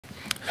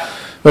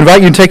I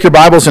invite you to take your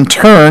Bibles and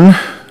turn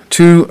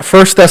to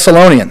 1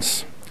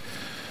 Thessalonians.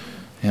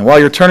 And while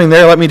you're turning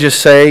there, let me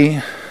just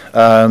say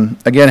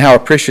again how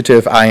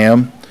appreciative I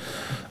am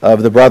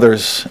of the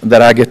brothers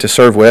that I get to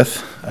serve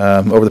with.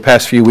 Over the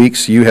past few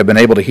weeks, you have been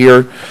able to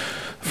hear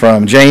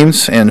from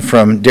James and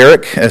from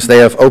Derek as they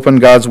have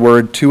opened God's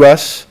Word to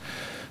us.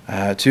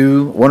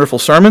 Two wonderful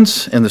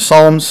sermons in the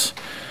Psalms.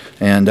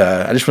 And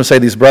I just want to say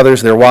these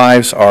brothers, their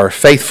wives, are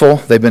faithful.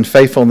 They've been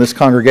faithful in this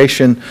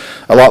congregation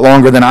a lot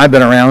longer than I've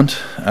been around.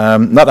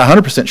 Not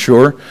 100%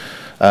 sure,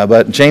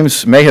 but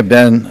James may have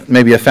been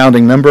maybe a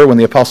founding member when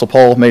the Apostle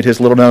Paul made his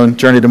little-known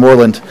journey to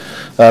Moreland.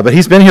 But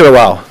he's been here a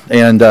while,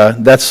 and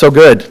that's so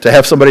good to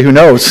have somebody who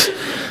knows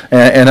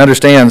and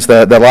understands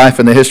the life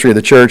and the history of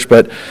the church.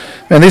 But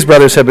man, these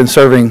brothers have been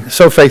serving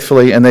so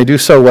faithfully, and they do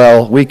so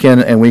well week in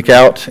and week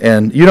out.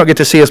 And you don't get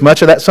to see as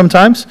much of that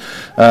sometimes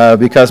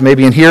because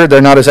maybe in here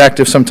they're not as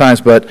active sometimes,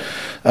 but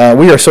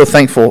we are so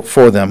thankful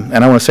for them.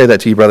 And I want to say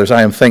that to you, brothers.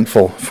 I am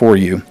thankful for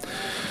you.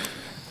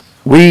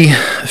 We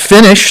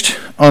finished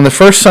on the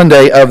first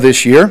Sunday of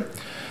this year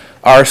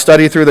our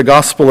study through the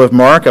Gospel of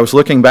Mark. I was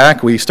looking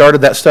back. We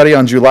started that study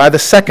on July the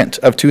 2nd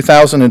of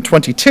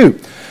 2022.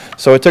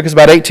 So it took us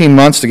about 18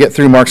 months to get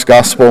through Mark's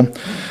Gospel. And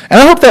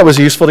I hope that was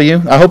useful to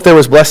you. I hope there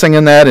was blessing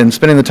in that and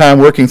spending the time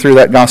working through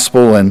that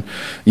Gospel, and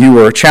you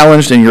were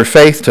challenged in your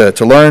faith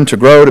to learn, to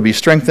grow, to be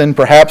strengthened,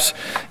 perhaps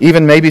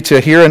even maybe to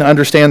hear and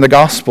understand the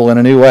Gospel in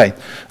a new way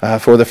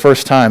for the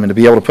first time and to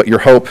be able to put your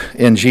hope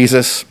in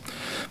Jesus.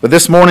 But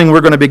this morning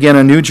we're going to begin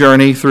a new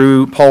journey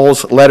through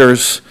Paul's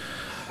letters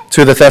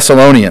to the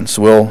Thessalonians.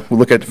 We'll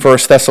look at 1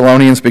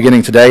 Thessalonians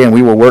beginning today, and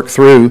we will work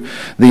through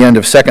the end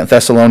of 2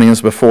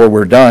 Thessalonians before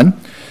we're done.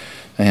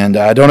 And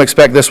I don't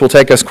expect this will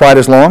take us quite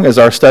as long as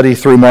our study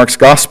through Mark's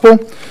Gospel,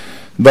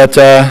 but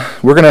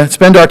we're going to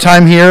spend our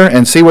time here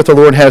and see what the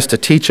Lord has to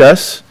teach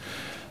us.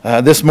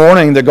 This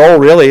morning, the goal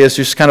really is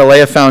just kind of lay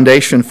a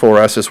foundation for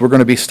us as we're going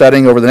to be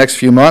studying over the next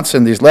few months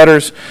in these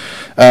letters,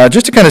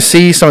 just to kind of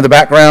see some of the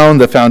background,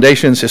 the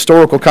foundations,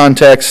 historical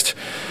context,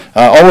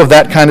 all of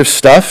that kind of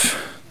stuff.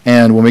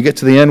 And when we get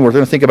to the end, we're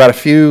going to think about a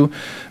few,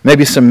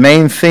 maybe some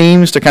main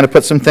themes to kind of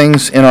put some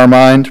things in our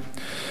mind.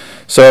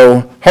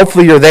 So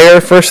hopefully you're there,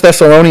 1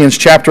 Thessalonians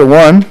chapter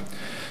 1,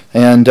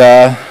 and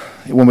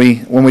when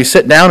we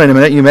sit down in a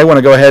minute, you may want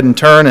to go ahead and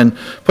turn and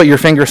put your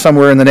finger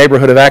somewhere in the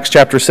neighborhood of Acts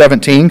chapter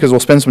 17, because we'll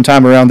spend some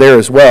time around there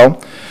as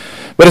well.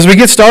 But as we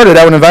get started,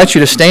 I would invite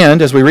you to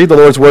stand as we read the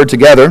Lord's Word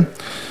together.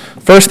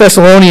 1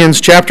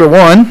 Thessalonians chapter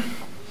 1, and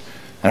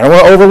I don't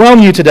want to overwhelm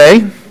you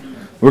today.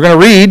 We're going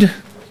to read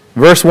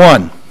verse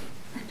 1.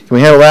 Can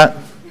we handle that?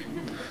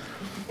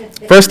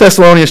 1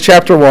 Thessalonians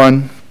chapter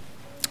 1,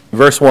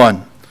 verse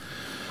 1.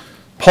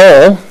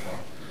 Paul,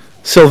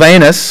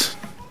 Silvanus,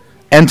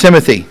 and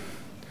Timothy,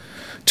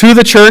 to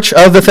the church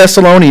of the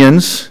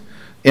Thessalonians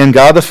in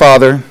God the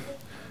Father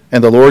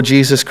and the Lord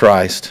Jesus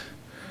Christ,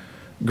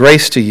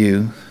 grace to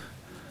you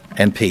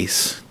and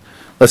peace.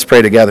 Let's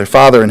pray together.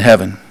 Father in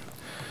heaven,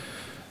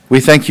 we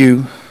thank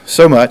you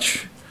so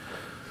much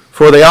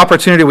for the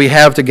opportunity we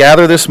have to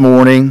gather this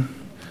morning,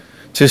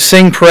 to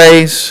sing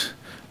praise,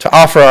 to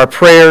offer our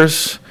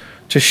prayers,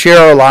 to share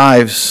our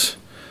lives,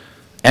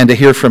 and to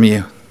hear from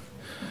you.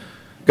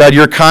 God,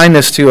 your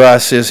kindness to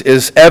us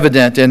is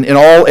evident in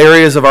all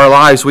areas of our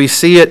lives. We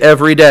see it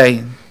every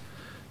day.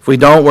 If we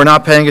don't, we're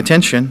not paying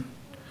attention.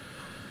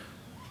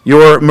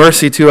 Your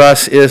mercy to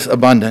us is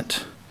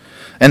abundant.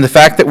 And the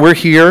fact that we're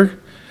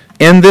here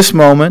in this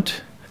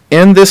moment,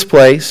 in this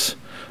place,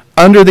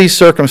 under these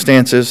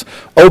circumstances,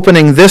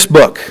 opening this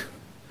book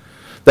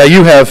that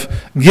you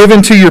have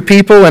given to your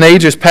people in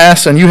ages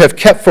past and you have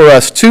kept for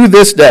us to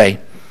this day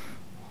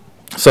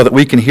so that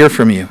we can hear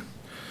from you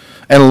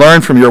and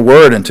learn from your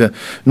word and to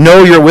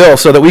know your will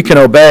so that we can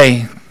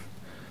obey,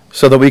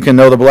 so that we can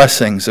know the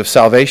blessings of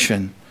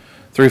salvation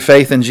through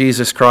faith in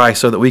Jesus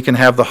Christ, so that we can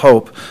have the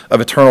hope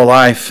of eternal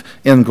life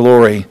in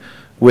glory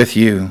with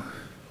you.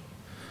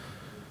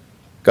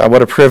 God,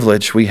 what a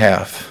privilege we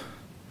have.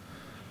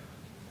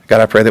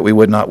 God, I pray that we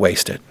would not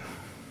waste it.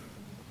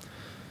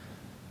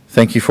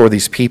 Thank you for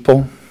these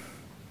people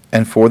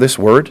and for this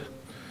word.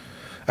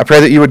 I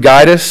pray that you would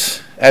guide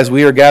us as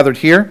we are gathered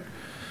here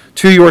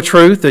to your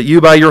truth, that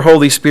you by your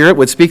Holy Spirit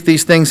would speak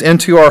these things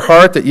into our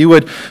heart, that you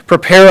would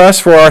prepare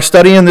us for our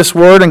study in this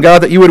word, and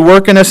God, that you would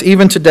work in us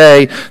even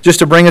today just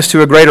to bring us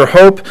to a greater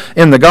hope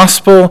in the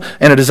gospel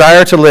and a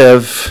desire to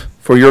live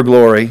for your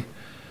glory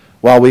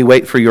while we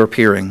wait for your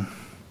appearing.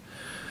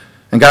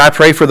 And God, I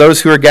pray for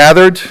those who are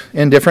gathered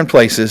in different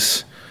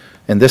places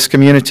in this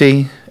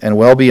community and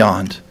well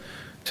beyond,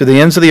 to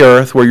the ends of the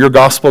earth where your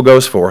gospel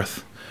goes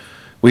forth.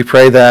 We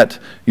pray that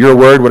your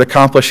word would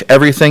accomplish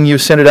everything you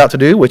sent it out to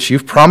do, which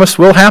you've promised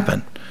will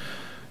happen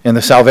in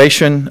the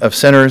salvation of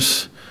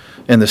sinners,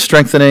 in the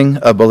strengthening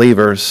of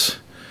believers,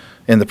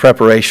 in the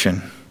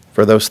preparation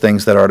for those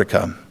things that are to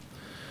come.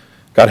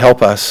 God,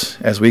 help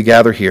us as we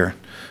gather here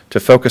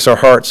to focus our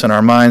hearts and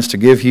our minds to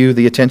give you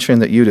the attention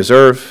that you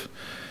deserve.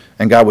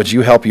 And God, would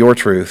you help your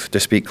truth to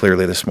speak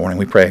clearly this morning?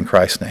 We pray in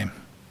Christ's name.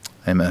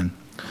 Amen.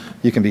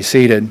 You can be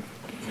seated.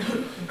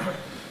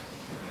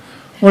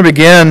 I want to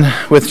begin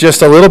with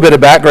just a little bit of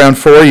background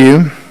for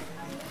you.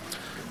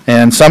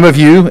 And some of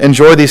you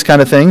enjoy these kind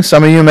of things.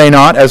 Some of you may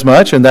not as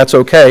much, and that's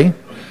okay.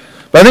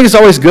 But I think it's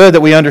always good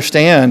that we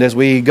understand as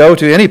we go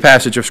to any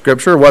passage of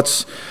Scripture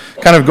what's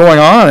kind of going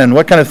on and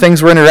what kind of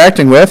things we're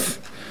interacting with.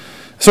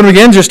 So to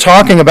begin just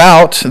talking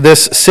about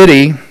this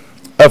city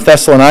of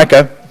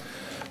Thessalonica.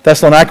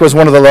 Thessalonica was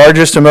one of the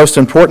largest and most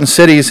important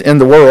cities in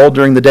the world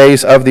during the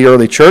days of the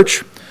early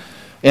church.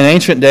 In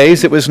ancient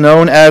days, it was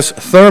known as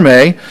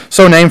Thermae,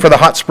 so named for the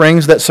hot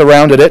springs that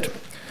surrounded it.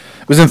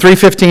 It was in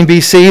 315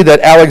 BC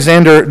that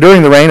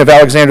during the reign of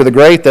Alexander the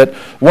Great, that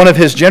one of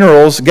his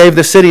generals gave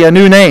the city a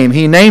new name.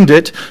 He named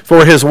it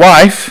for his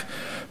wife,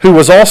 who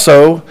was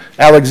also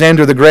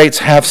Alexander the Great's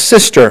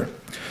half-sister.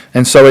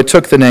 And so it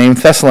took the name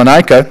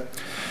Thessalonica.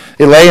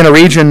 It lay in a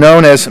region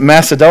known as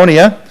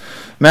Macedonia.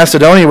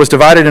 Macedonia was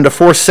divided into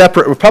four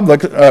separate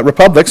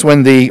republics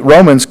when the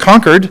Romans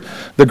conquered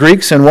the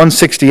Greeks in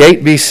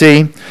 168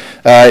 BC.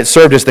 It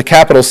served as the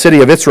capital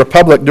city of its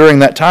republic during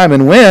that time.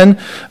 And when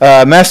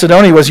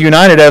Macedonia was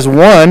united as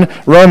one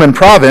Roman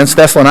province,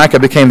 Thessalonica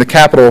became the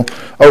capital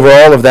over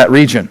all of that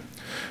region.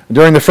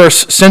 During the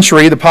first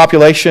century, the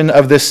population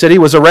of this city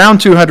was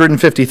around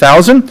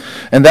 250,000,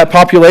 and that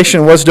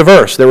population was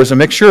diverse. There was a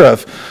mixture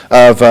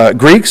of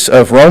Greeks,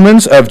 of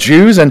Romans, of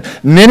Jews, and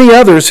many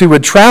others who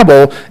would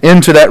travel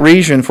into that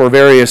region for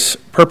various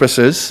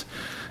purposes.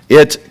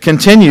 It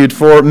continued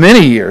for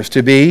many years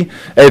to be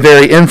a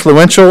very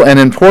influential and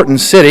important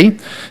city,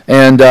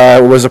 and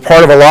was a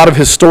part of a lot of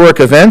historic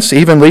events,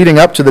 even leading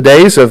up to the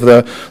days of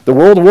the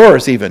world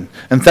wars even.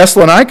 And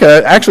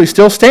Thessalonica actually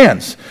still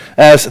stands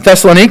as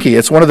Thessaloniki.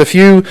 It's one of the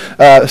few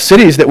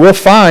cities that we'll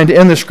find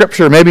in the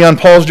Scripture, maybe on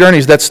Paul's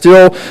journeys, that's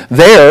still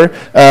there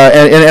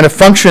and a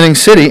functioning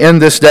city in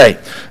this day.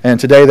 And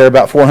today there are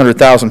about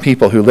 400,000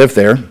 people who live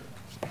there.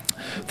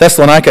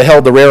 Thessalonica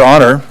held the rare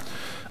honor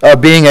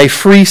of being a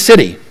free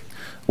city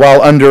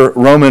while under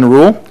Roman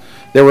rule.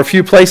 There were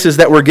few places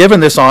that were given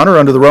this honor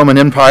under the Roman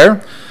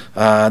Empire.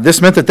 This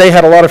meant that they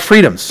had a lot of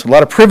freedoms, a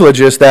lot of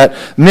privileges that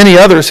many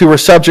others who were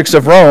subjects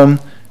of Rome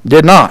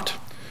did not.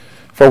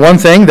 For one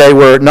thing, they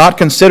were not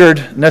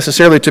considered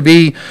necessarily to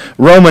be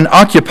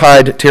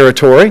Roman-occupied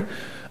territory.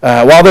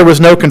 While there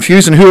was no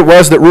confusion who it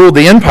was that ruled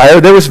the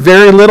empire, there was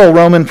very little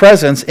Roman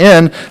presence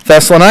in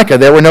Thessalonica.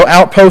 There were no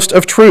outposts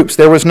of troops.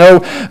 There was no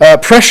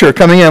pressure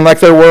coming in like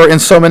there were in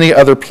so many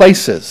other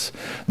places.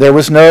 There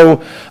was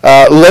no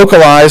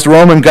localized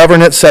Roman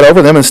governance set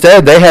over them.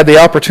 Instead, they had the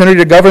opportunity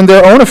to govern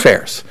their own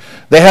affairs.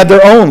 They had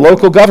their own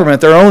local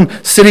government, their own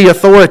city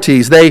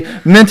authorities. They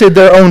minted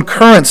their own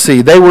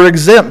currency. They were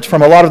exempt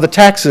from a lot of the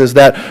taxes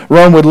that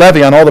Rome would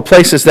levy on all the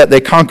places that they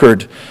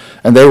conquered.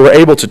 And they were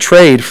able to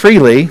trade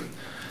freely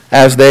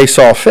as they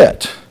saw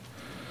fit.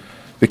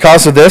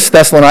 Because of this,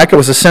 Thessalonica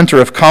was a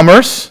center of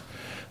commerce.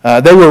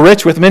 They were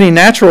rich with many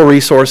natural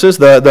resources.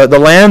 The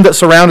land that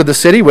surrounded the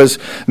city was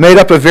made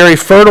up of very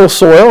fertile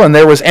soil, and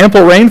there was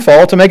ample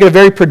rainfall to make it a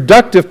very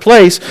productive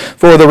place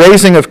for the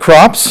raising of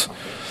crops.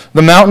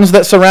 The mountains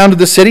that surrounded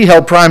the city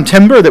held prime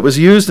timber that was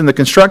used in the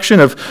construction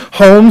of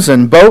homes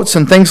and boats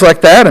and things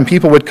like that, and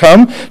people would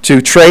come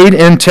to trade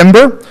in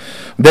timber.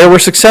 There were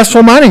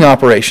successful mining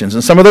operations,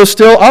 and some of those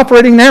still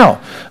operating now,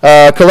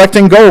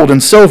 collecting gold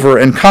and silver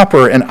and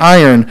copper and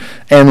iron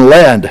and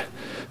lead.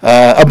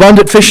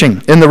 Abundant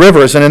fishing in the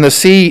rivers and in the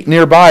sea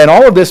nearby, and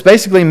all of this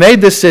basically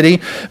made this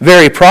city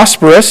very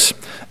prosperous,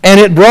 and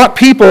it brought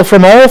people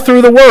from all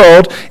through the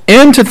world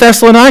into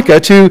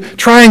Thessalonica to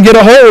try and get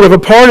a hold of a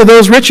part of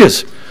those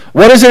riches.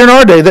 What is it in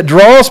our day that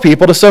draws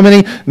people to so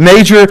many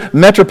major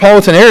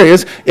metropolitan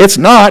areas? It's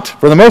not,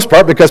 for the most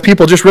part, because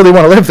people just really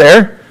want to live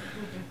there.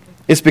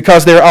 It's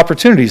because there are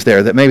opportunities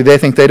there that maybe they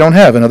think they don't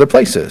have in other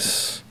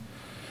places.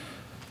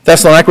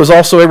 Thessalonica was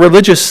also a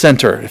religious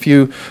center. If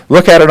you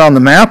look at it on the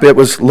map, it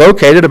was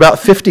located about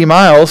 50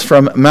 miles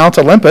from Mount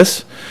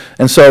Olympus.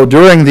 And so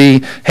during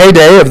the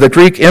heyday of the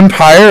Greek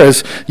Empire,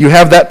 as you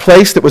have that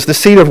place that was the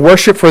seat of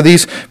worship for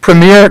these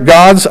premier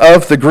gods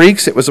of the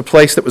Greeks, it was a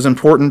place that was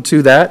important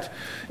to that.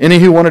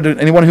 Anyone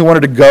who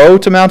wanted to go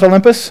to Mount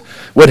Olympus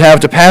would have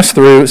to pass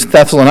through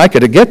Thessalonica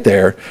to get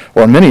there,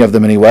 or many of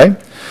them anyway.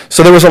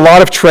 So there was a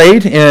lot of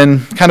trade in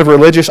kind of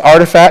religious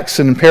artifacts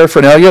and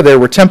paraphernalia. There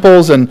were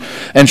temples and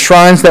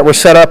shrines that were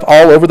set up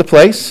all over the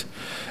place.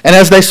 And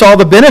as they saw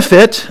the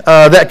benefit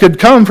that could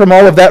come from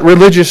all of that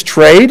religious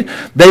trade,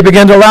 they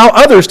began to allow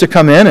others to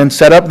come in and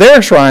set up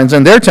their shrines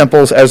and their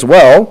temples as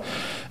well.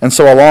 And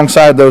so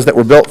alongside those that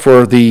were built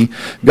for the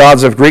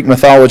gods of Greek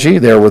mythology,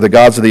 there were the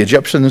gods of the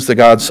Egyptians, the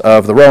gods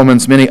of the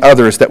Romans, many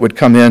others that would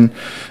come in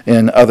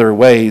other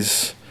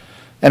ways.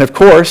 And of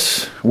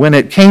course, when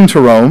it came to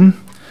Rome,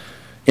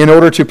 in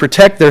order to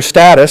protect their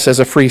status as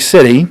a free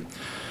city,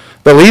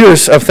 the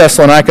leaders of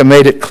Thessalonica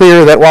made it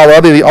clear that while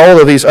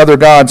all of these other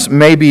gods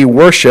may be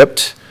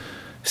worshipped,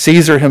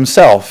 Caesar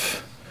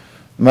himself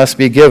must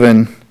be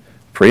given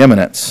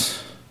preeminence.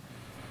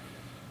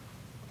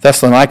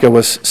 Thessalonica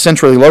was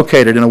centrally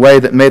located in a way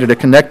that made it a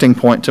connecting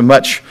point to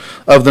much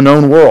of the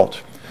known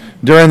world.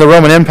 During the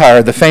Roman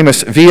Empire, the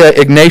famous Via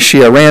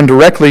Egnatia ran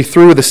directly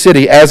through the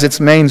city as its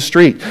main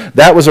street.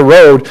 That was a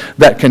road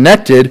that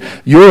connected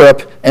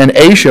Europe and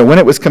Asia. When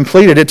it was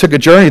completed, it took a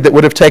journey that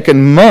would have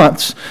taken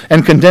months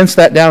and condensed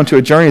that down to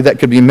a journey that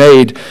could be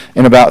made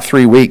in about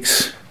 3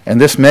 weeks.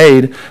 And this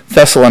made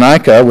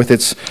Thessalonica, with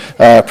its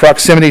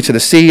proximity to the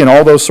sea and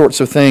all those sorts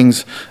of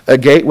things, a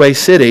gateway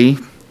city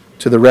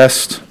to the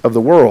rest of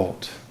the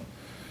world.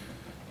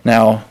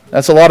 Now,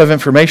 that's a lot of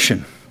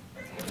information.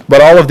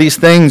 But all of these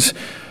things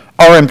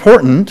are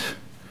important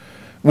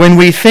when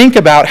we think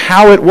about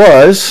how it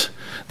was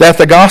that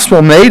the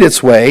gospel made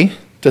its way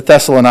to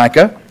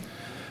Thessalonica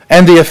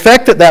and the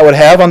effect that that would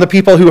have on the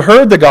people who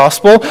heard the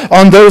gospel,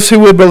 on those who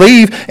would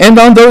believe, and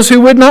on those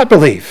who would not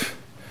believe.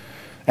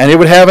 And it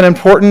would have an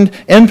important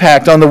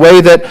impact on the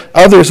way that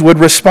others would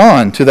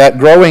respond to that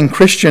growing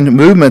Christian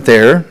movement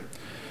there,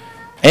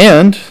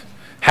 and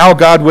how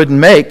God would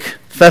make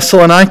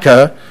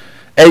Thessalonica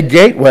a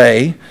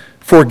gateway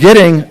for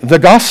getting the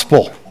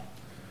gospel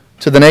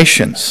to the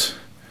nations.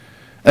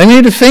 And you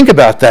need to think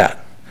about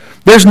that.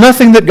 There's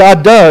nothing that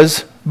God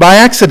does by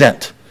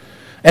accident.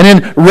 And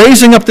in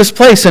raising up this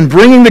place and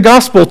bringing the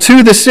gospel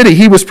to the city,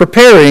 he was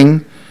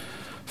preparing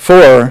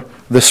for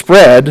the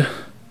spread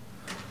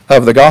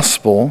of the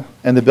gospel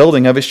and the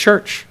building of his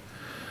church.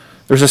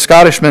 There's a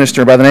Scottish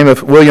minister by the name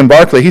of William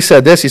Barclay. He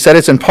said this. He said,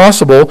 "It's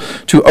impossible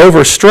to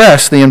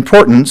overstress the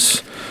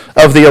importance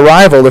of the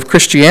arrival of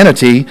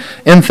Christianity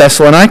in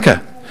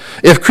Thessalonica.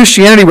 If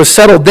Christianity was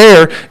settled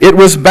there, it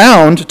was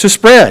bound to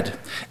spread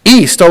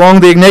east along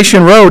the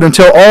Egnatian Road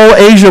until all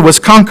Asia was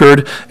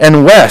conquered,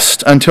 and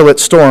west until it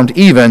stormed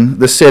even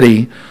the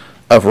city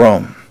of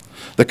Rome."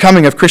 The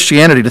coming of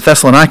Christianity to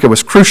Thessalonica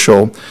was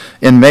crucial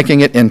in making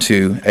it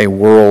into a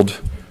world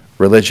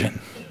religion.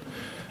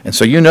 And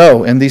so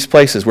in these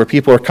places where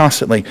people are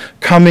constantly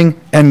coming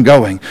and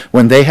going,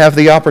 when they have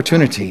the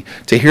opportunity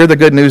to hear the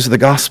good news of the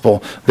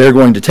gospel, they're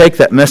going to take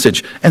that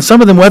message, and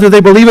some of them, whether they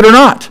believe it or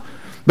not,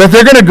 but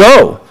they're going to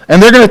go,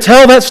 and they're going to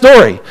tell that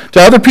story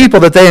to other people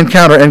that they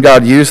encounter, and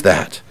God used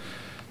that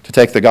to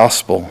take the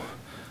gospel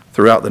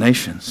throughout the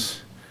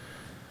nations.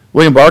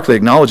 William Barclay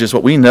acknowledges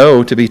what we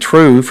know to be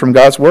true from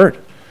God's word,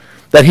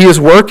 that he is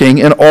working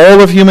in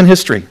all of human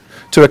history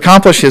to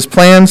accomplish his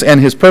plans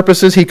and his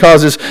purposes. He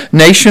causes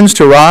nations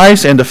to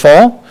rise and to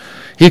fall.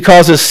 He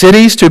causes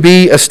cities to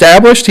be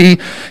established.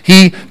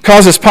 He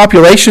causes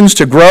populations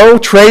to grow,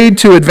 trade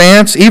to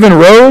advance, even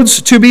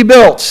roads to be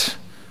built,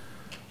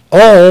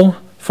 all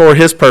for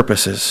his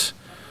purposes,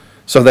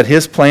 so that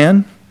his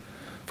plan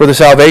for the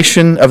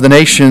salvation of the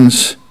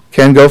nations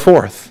can go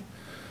forth,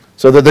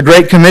 so that the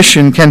Great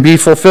Commission can be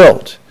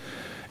fulfilled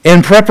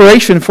in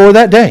preparation for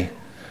that day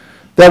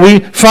that we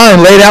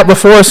find laid out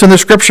before us in the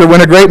Scripture,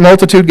 when a great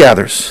multitude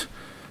gathers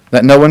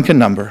that no one can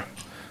number,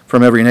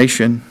 from every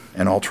nation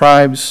and all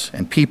tribes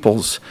and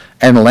peoples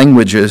and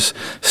languages,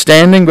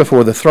 standing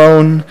before the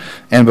throne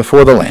and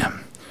before the Lamb,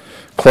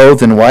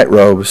 clothed in white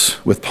robes,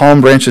 with palm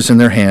branches in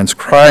their hands,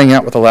 crying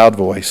out with a loud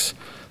voice,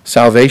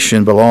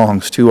 "Salvation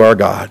belongs to our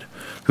God,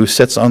 who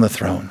sits on the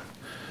throne,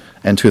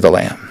 and to the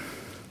Lamb."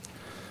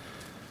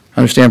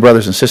 Understand,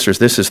 brothers and sisters,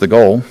 this is the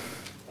goal.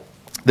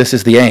 This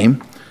is the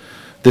aim.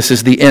 This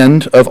is the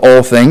end of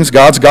all things.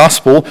 God's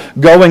gospel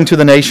going to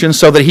the nations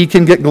so that he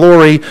can get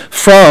glory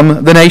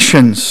from the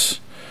nations.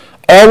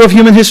 All of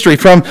human history,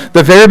 from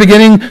the very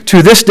beginning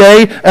to this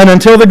day and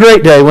until the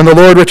great day when the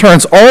Lord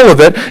returns, all of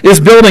it is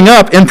building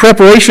up in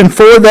preparation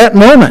for that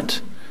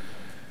moment.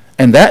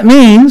 And that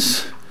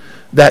means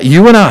that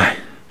you and I,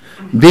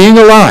 being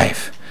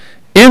alive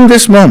in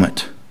this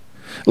moment,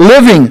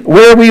 living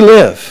where we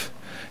live,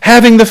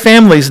 having the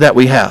families that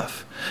we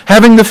have,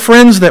 having the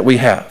friends that we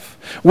have,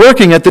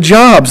 working at the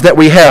jobs that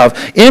we have,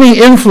 any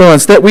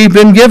influence that we've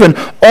been given,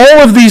 all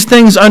of these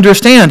things,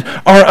 understand,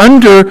 are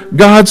under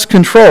God's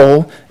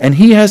control, and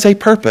he has a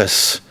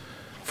purpose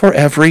for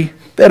every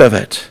bit of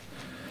it.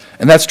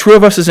 And that's true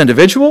of us as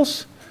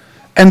individuals,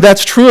 and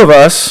that's true of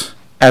us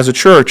as a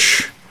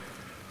church.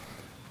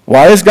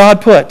 Why has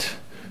God put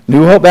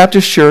New Hope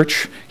Baptist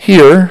Church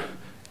here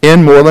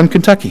in Moreland,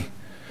 Kentucky?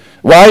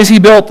 Why has he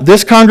built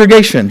this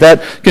congregation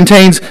that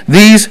contains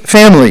these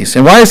families?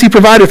 And why has he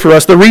provided for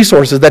us the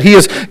resources that he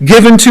has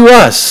given to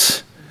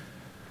us?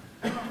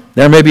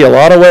 There may be a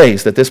lot of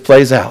ways that this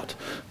plays out,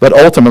 but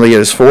ultimately it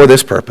is for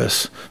this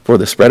purpose, for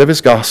the spread of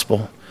his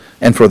gospel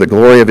and for the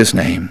glory of his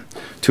name,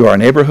 to our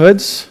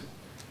neighborhoods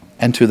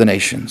and to the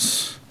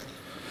nations.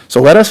 So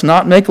let us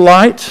not make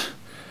light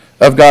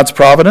of God's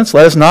providence.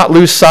 Let us not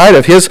lose sight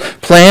of his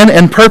plan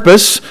and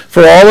purpose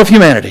for all of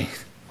humanity.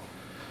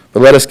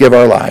 But let us give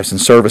our lives in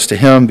service to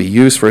him, be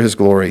used for his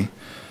glory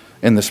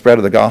in the spread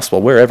of the gospel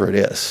wherever it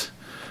is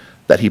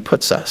that he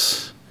puts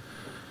us.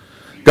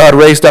 God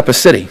raised up a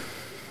city,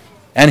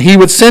 and he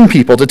would send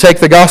people to take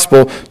the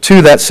gospel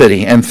to that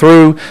city, and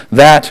through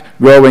that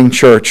growing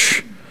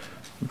church,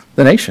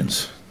 the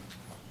nations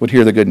would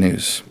hear the good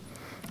news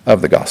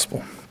of the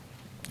gospel.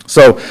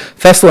 So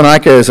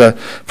Thessalonica is a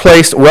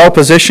place well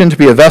positioned to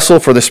be a vessel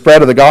for the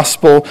spread of the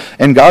gospel,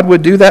 and God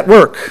would do that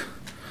work.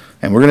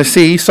 And we're going to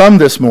see some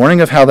this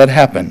morning of how that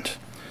happened.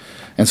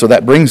 And so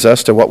that brings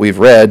us to what we've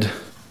read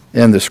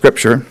in the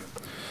Scripture.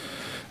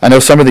 I know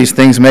some of these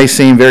things may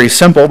seem very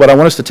simple, but I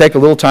want us to take a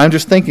little time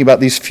just thinking about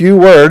these few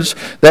words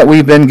that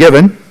we've been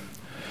given.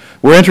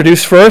 We're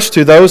introduced first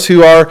to those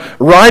who are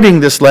writing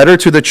this letter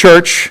to the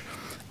church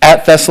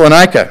at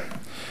Thessalonica.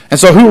 And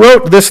so who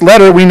wrote this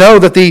letter? We know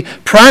that the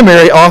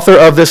primary author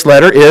of this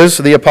letter is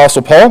the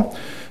Apostle Paul.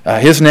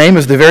 His name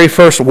is the very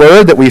first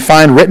word that we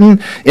find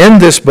written in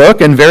this book,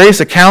 and various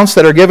accounts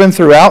that are given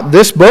throughout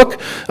this book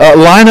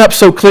line up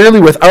so clearly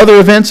with other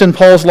events in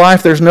Paul's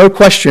life. There's no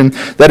question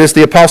that it's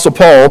the Apostle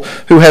Paul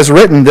who has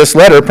written this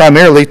letter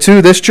primarily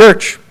to this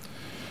church.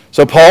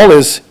 So Paul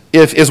is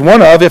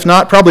one of, if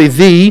not probably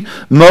the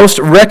most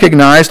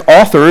recognized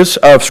authors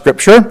of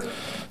Scripture.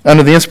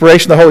 Under the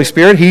inspiration of the Holy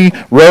Spirit, he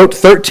wrote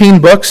 13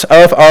 books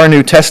of our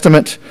New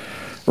Testament: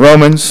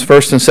 Romans,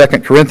 1st and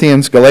 2nd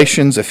Corinthians,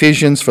 Galatians,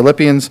 Ephesians,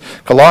 Philippians,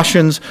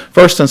 Colossians,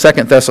 1st and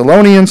 2nd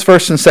Thessalonians,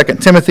 1st and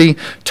 2nd Timothy,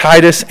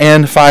 Titus,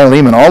 and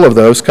Philemon. All of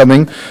those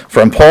coming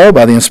from Paul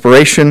by the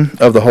inspiration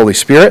of the Holy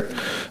Spirit.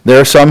 There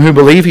are some who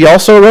believe he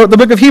also wrote the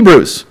book of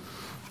Hebrews.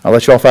 I'll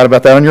let you all fight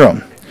about that on your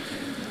own.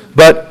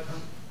 But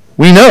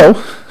we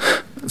know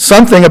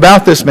something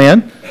about this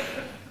man.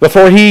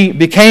 Before he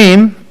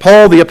became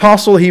Paul the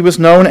Apostle, he was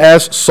known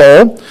as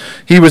Saul.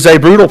 He was a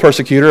brutal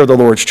persecutor of the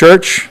Lord's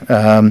church,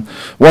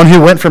 one who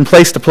went from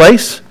place to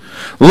place,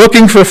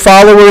 looking for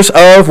followers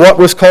of what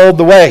was called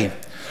the Way,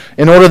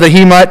 in order that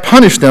he might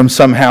punish them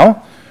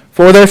somehow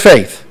for their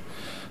faith.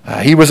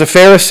 He was a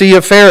Pharisee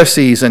of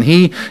Pharisees, and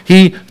he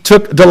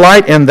took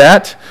delight in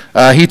that.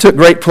 He took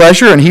great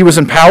pleasure, and he was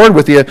empowered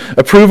with the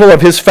approval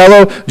of his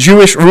fellow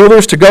Jewish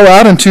rulers to go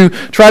out and to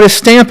try to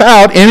stamp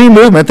out any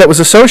movement that was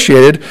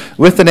associated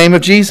with the name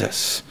of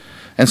Jesus.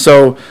 And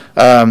so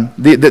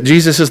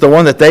Jesus is the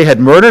one that they had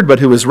murdered, but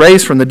who was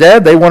raised from the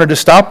dead. They wanted to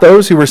stop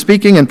those who were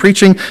speaking and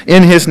preaching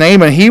in his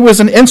name, and he was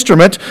an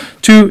instrument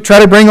to try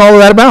to bring all of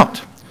that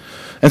about.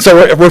 And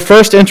so we're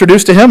first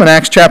introduced to him in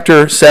Acts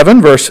chapter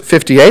 7, verse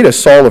 58, as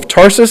Saul of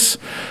Tarsus.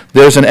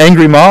 There's an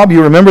angry mob,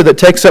 you remember, that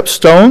takes up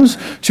stones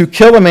to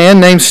kill a man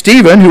named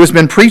Stephen who has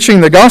been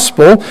preaching the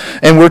gospel.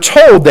 And we're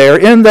told there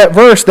in that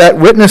verse that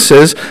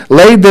witnesses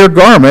laid their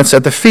garments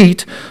at the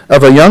feet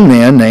of a young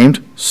man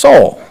named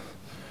Saul.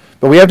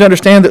 But we have to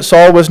understand that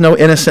Saul was no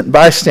innocent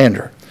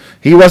bystander.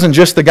 He wasn't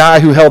just the guy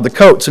who held the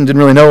coats and didn't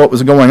really know what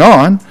was going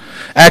on.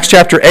 Acts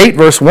chapter 8,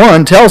 verse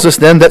 1 tells us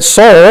then that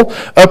Saul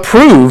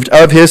approved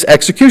of his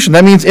execution.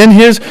 That means in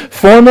his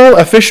formal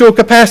official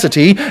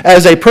capacity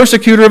as a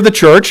persecutor of the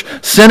church,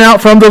 sent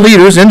out from the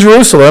leaders in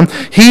Jerusalem,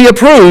 he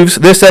approves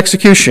this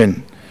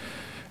execution.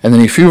 And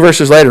then a few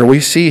verses later, we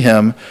see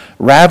him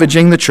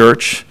ravaging the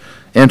church,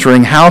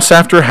 entering house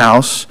after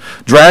house,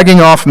 dragging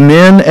off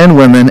men and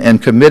women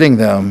and committing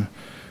them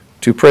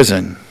to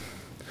prison.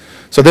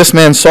 So this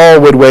man Saul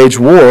would wage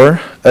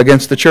war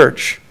against the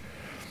church.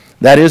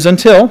 That is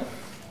until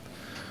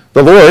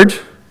the Lord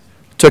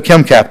took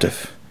him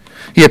captive.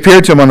 He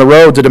appeared to him on the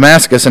road to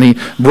Damascus, and he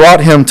brought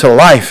him to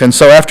life. And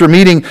so after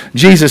meeting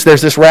Jesus,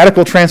 there's this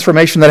radical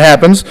transformation that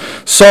happens.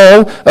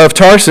 Saul of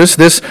Tarsus,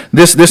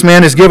 this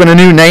man is given a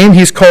new name.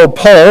 He's called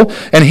Paul,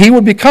 and he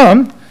would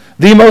become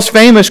the most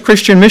famous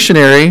Christian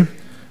missionary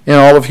in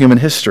all of human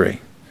history.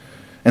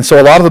 And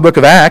so a lot of the book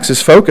of Acts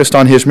is focused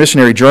on his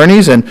missionary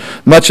journeys, and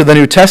much of the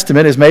New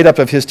Testament is made up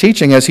of his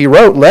teaching as he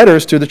wrote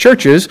letters to the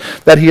churches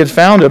that he had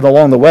founded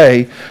along the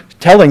way,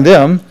 telling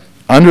them,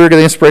 under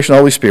the inspiration of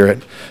the Holy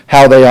Spirit,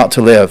 how they ought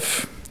to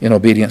live in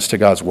obedience to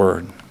God's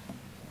word.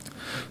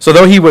 So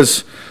though he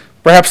was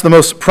perhaps the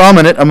most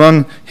prominent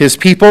among his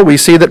people, we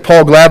see that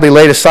Paul gladly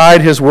laid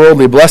aside his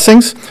worldly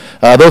blessings,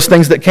 those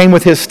things that came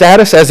with his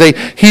status as a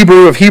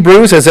Hebrew of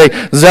Hebrews, as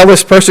a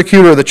zealous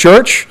persecutor of the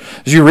church.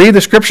 As you read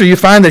the Scripture, you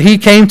find that he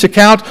came to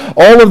count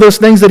all of those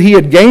things that he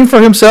had gained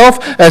for himself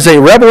as a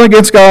rebel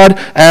against God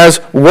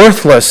as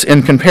worthless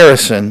in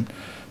comparison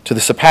to the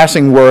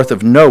surpassing worth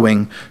of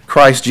knowing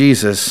Christ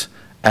Jesus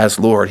as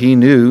Lord. He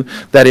knew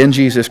that in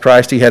Jesus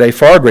Christ he had a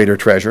far greater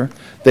treasure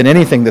than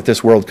anything that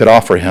this world could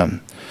offer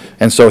him.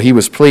 And so he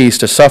was pleased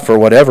to suffer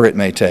whatever it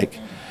may take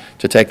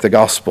to take the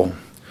gospel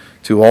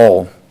to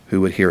all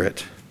who would hear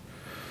it.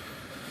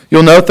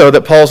 You'll note, though,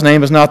 that Paul's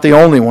name is not the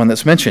only one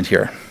that's mentioned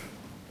here.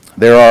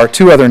 There are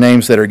two other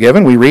names that are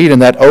given. We read in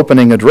that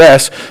opening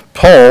address,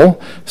 Paul,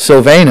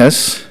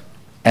 Silvanus,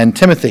 and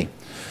Timothy.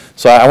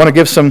 So I want to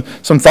give some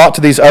thought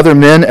to these other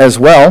men as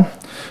well.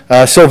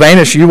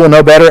 Silvanus, you will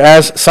know better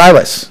as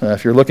Silas.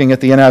 If you're looking at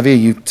the NIV,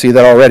 you see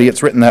that already.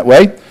 It's written that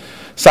way.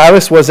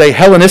 Silas was a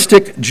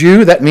Hellenistic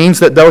Jew. That means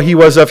that though he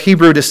was of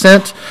Hebrew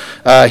descent,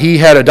 he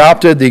had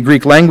adopted the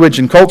Greek language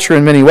and culture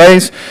in many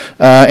ways.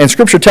 And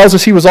Scripture tells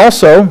us he was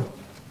also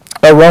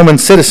a Roman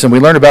citizen. We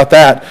learn about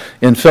that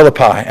in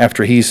Philippi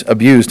after he's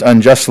abused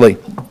unjustly.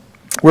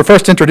 We're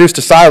first introduced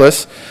to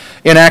Silas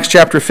in Acts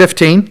chapter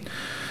 15.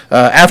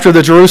 After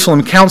the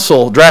Jerusalem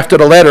Council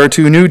drafted a letter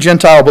to new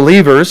Gentile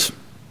believers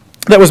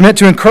that was meant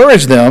to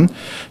encourage them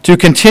to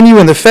continue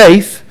in the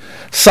faith,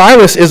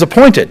 Silas is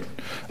appointed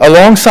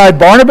alongside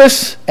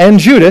Barnabas and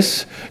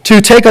Judas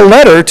to take a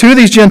letter to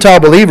these Gentile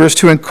believers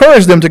to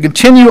encourage them to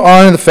continue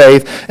on in the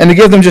faith and to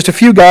give them just a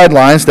few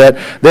guidelines that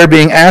they're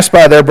being asked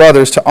by their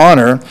brothers to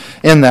honor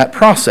in that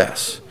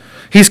process.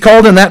 He's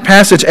called in that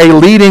passage a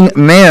leading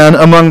man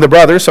among the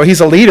brothers, so he's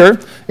a leader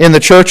in the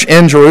church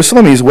in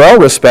Jerusalem. He's well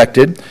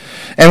respected.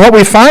 And what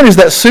we find is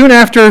that soon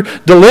after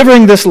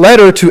delivering this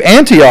letter to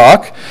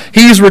Antioch,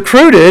 he's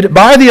recruited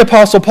by the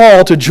Apostle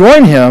Paul to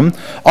join him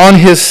on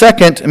his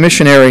second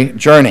missionary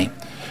journey.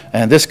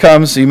 And this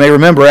comes, you may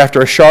remember,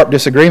 after a sharp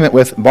disagreement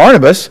with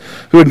Barnabas,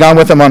 who had gone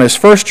with him on his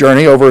first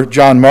journey over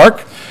John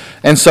Mark.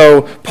 And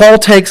so Paul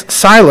takes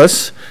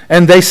Silas,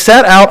 and they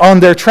set out on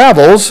their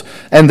travels,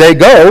 and they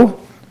go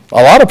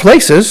a lot of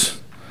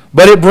places,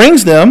 but it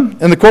brings them,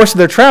 in the course of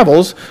their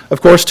travels,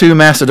 of course, to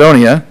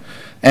Macedonia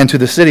and to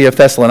the city of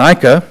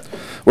Thessalonica,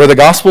 where the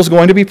gospel is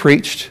going to be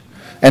preached,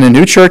 and a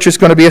new church is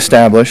going to be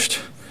established,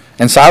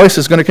 and Silas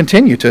is going to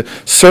continue to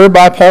serve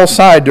by Paul's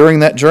side during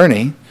that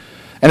journey.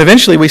 And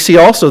eventually we see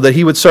also that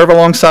he would serve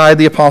alongside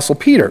the Apostle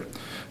Peter,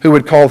 who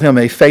would call him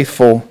a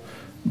faithful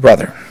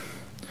brother.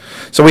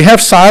 So we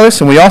have Silas,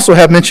 and we also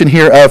have mention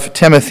here of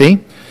Timothy.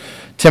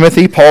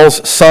 Timothy,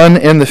 Paul's son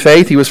in the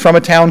faith. He was from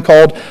a town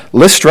called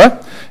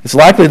Lystra. It's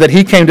likely that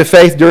he came to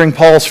faith during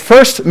Paul's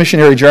first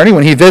missionary journey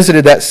when he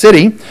visited that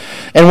city.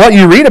 And what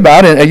you read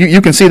about, and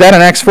you can see that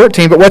in Acts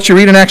 14, but what you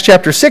read in Acts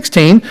chapter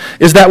 16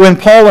 is that when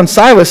Paul and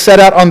Silas set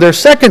out on their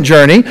second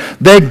journey,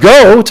 they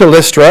go to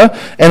Lystra,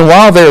 and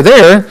while they're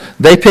there,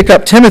 they pick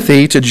up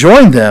Timothy to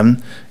join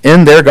them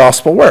in their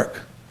gospel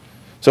work.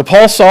 So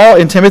Paul saw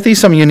in Timothy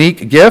some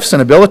unique gifts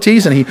and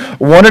abilities, and he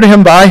wanted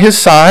him by his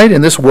side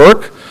in this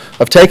work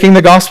of taking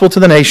the gospel to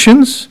the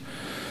nations.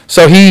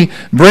 So he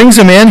brings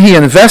him in, he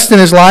invests in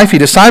his life, he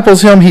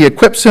disciples him, he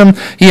equips him,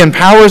 he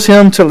empowers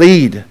him to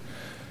lead.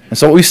 And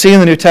so what we see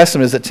in the New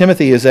Testament is that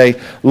Timothy is a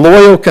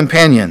loyal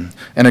companion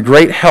and a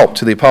great help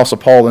to the Apostle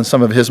Paul in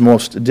some of his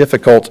most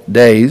difficult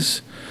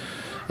days,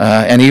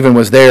 and even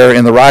was there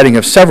in the writing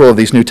of several of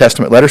these New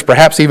Testament letters,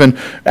 perhaps even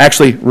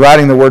actually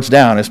writing the words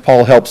down as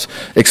Paul helps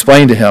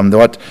explain to him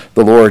what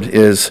the Lord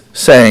is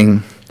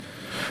saying.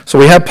 So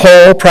we have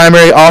Paul,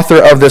 primary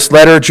author of this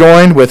letter,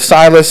 joined with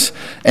Silas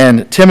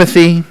and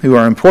Timothy, who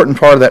are an important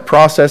part of that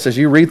process. As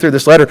you read through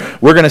this letter,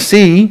 we're going to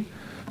see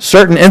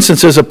certain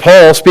instances of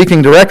Paul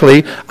speaking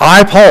directly.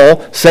 I,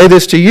 Paul, say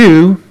this to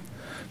you,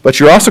 but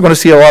you're also going to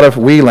see a lot of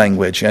we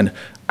language and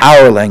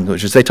our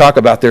language as they talk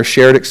about their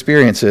shared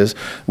experiences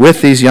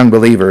with these young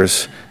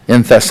believers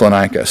in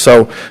Thessalonica.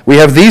 So we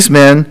have these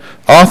men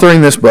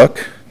authoring this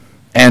book,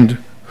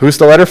 and who's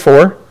the letter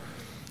for?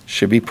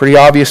 Should be pretty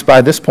obvious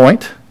by this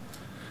point.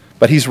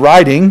 But he's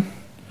writing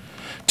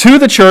to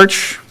the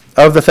church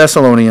of the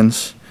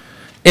Thessalonians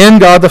in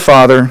God the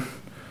Father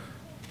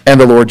and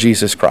the Lord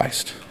Jesus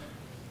Christ.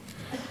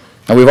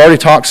 Now, we've already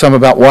talked some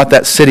about what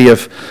that city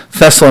of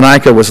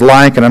Thessalonica was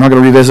like, and I'm not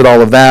going to revisit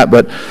all of that,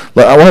 but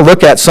I want to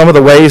look at some of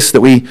the ways that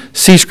we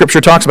see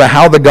Scripture talks about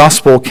how the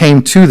gospel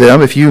came to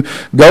them. If you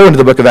go into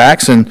the book of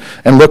Acts and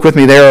look with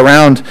me there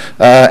around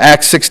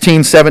Acts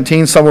 16,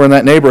 17, somewhere in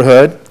that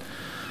neighborhood,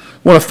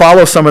 I want to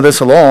follow some of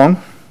this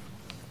along.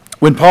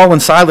 When Paul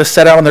and Silas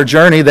set out on their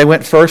journey, they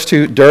went first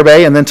to Derbe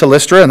and then to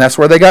Lystra, and that's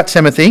where they got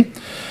Timothy.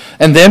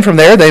 And then from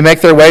there, they make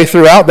their way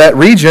throughout that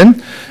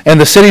region and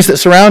the cities that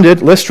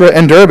surrounded Lystra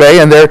and Derbe,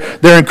 and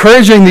they're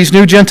encouraging these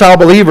new Gentile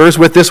believers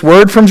with this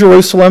word from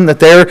Jerusalem that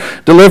they're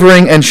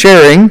delivering and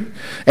sharing.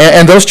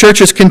 And those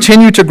churches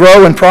continue to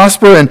grow and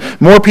prosper, and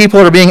more people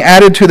are being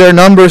added to their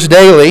numbers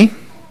daily.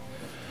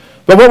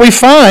 But what we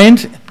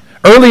find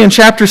early in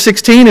chapter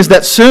 16 is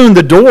that soon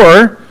the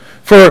door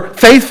for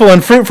faithful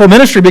and fruitful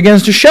ministry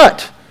begins to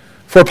shut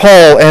for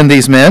Paul and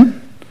these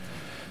men.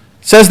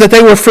 It says that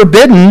they were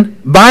forbidden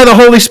by the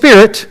Holy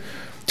Spirit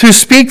to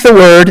speak the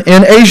word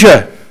in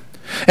Asia.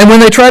 And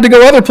when they tried to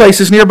go other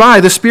places nearby,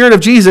 the Spirit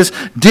of Jesus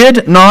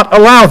did not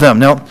allow them.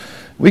 Now,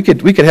 we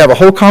could have a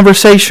whole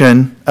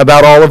conversation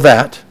about all of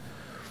that.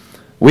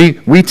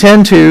 We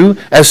tend to,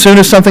 as soon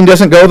as something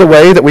doesn't go the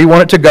way that we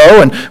want it to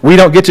go, and we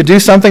don't get to do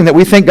something that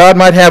we think God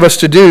might have us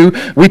to do,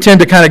 we tend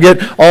to kind of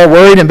get all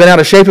worried and bent out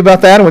of shape about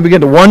that, and we begin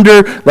to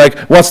wonder, like,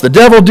 what's the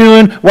devil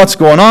doing? What's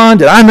going on?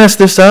 Did I mess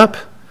this up?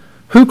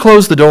 Who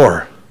closed the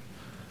door?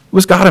 It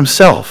was God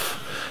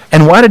himself.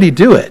 And why did he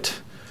do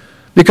it?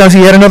 Because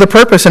he had another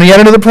purpose, and he had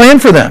another plan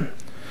for them.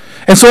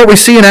 And so what we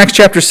see in Acts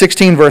chapter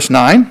 16, verse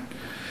 9,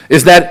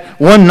 is that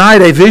one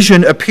night a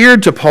vision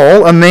appeared to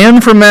Paul, a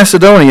man from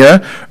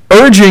Macedonia,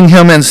 urging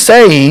him and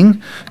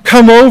saying,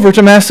 "Come over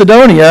to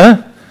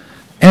Macedonia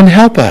and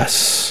help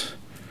us."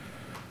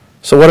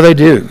 So what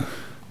do?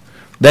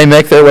 They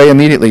make their way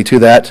immediately to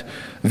that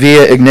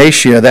Via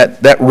Ignatia,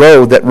 that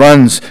road that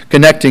runs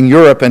connecting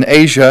Europe and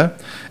Asia,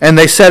 and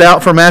they set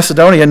out for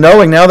Macedonia,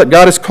 knowing now that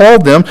God has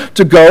called them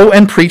to go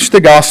and preach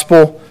the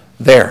gospel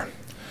there.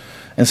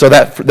 And so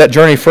that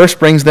journey first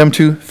brings them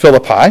to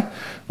Philippi,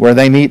 where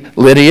they meet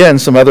Lydia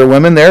and some other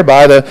women there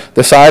by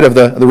the side of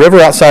the river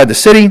outside the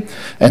city,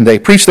 and they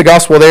preach the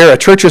gospel there. A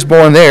church is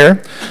born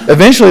there.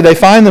 Eventually they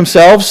find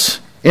themselves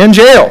in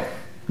jail.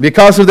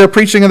 because of their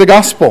preaching of the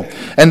gospel.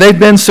 And they've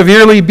been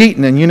severely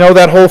beaten. And you know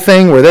that whole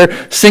thing where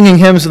they're singing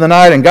hymns in the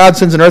night and God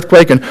sends an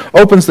earthquake and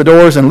opens the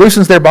doors and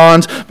loosens their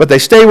bonds, but they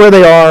stay where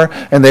they are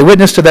and they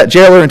witness to that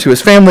jailer and to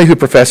his family who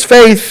profess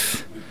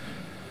faith.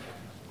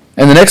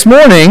 And the next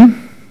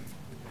morning,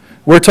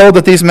 we're told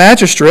that these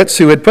magistrates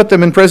who had put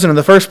them in prison in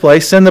the first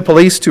place send the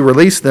police to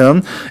release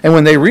them. And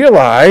when they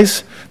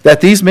realize that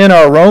these men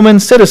are Roman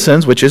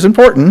citizens, which is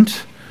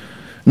important,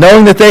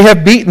 knowing that they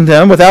have beaten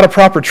them without a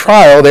proper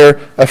trial, they're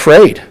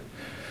afraid.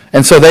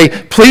 And so they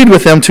plead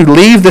with them to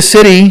leave the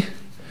city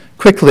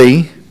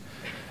quickly.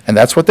 And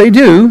that's what they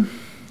do.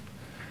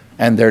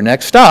 And their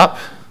next stop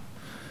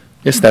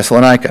is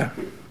Thessalonica.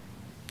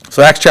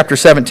 So Acts chapter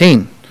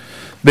 17.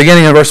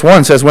 Beginning in verse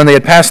 1 says, when they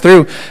had passed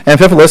through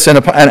Amphipolis and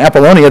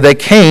Apollonia, they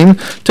came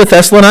to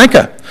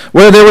Thessalonica,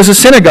 where there was a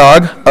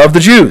synagogue of the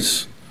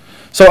Jews.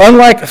 So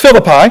unlike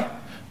Philippi,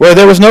 where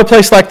there was no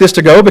place like this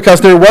to go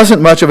because there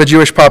wasn't much of a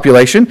Jewish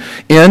population,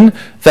 in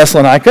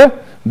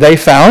Thessalonica, they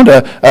found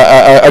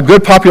a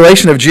good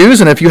population of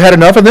Jews, and if you had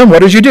enough of them, what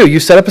did you do? You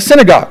set up a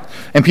synagogue,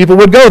 and people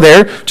would go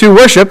there to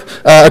worship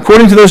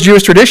according to those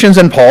Jewish traditions.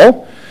 And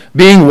Paul,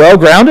 being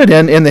well-grounded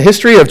in the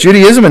history of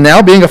Judaism and now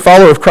being a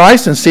follower of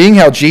Christ and seeing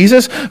how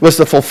Jesus was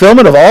the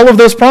fulfillment of all of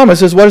those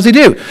promises, what does he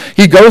do?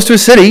 He goes to a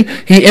city,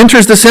 he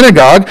enters the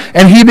synagogue,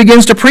 and he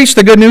begins to preach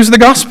the good news of the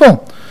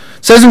gospel.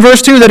 It says in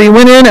verse 2 that he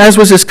went in as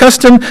was his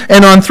custom,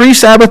 and on 3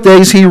 Sabbath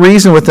days he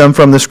reasoned with them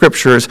from the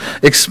Scriptures,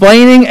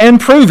 explaining and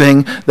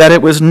proving that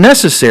it was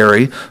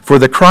necessary for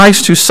the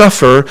Christ to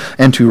suffer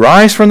and to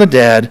rise from the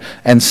dead,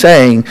 and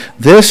saying,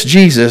 this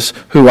Jesus,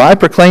 who I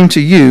proclaim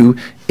to you,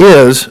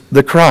 is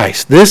the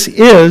Christ. This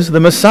is the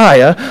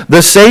Messiah,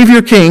 the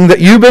Savior King that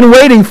you've been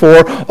waiting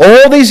for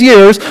all these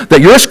years,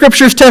 that your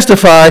Scriptures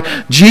testify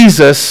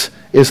Jesus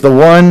is the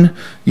one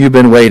you've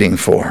been waiting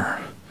for.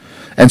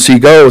 And so he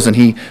goes and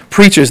he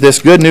preaches this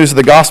good news of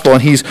the gospel,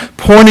 and he's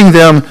pointing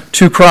them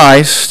to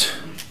Christ.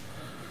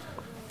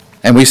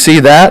 And we see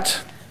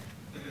that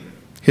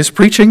his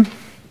preaching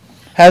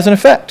has an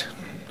effect.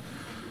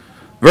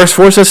 Verse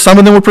 4 says, some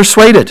of them were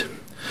persuaded,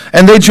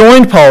 and they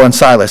joined Paul and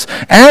Silas,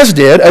 as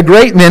did a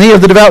great many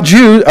of the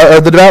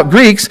devout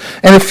Greeks,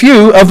 and a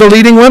few of the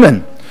leading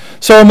women.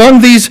 So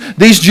among these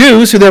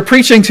Jews who they're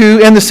preaching to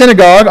in the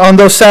synagogue on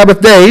those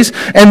Sabbath days,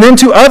 and then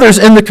to others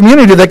in the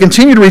community they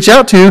continue to reach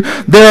out to,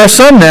 there are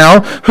some now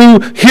who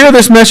hear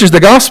this message, the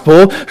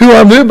gospel, who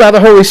are moved by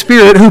the Holy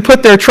Spirit, who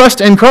put their trust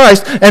in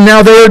Christ, and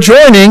now they are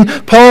joining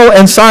Paul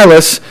and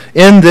Silas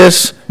in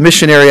this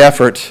missionary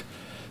effort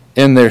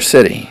in their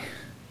city.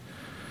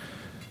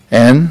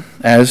 And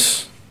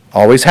as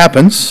always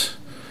happens,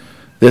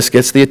 this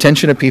gets the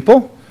attention of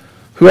people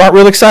who aren't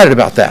real excited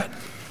about that.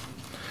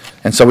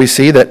 And so we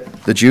see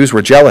that the Jews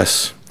were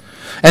jealous.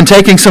 And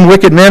taking some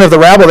wicked men of the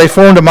rabble, they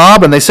formed a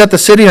mob, and they set the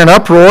city in an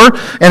uproar,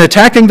 and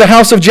attacking the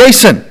house of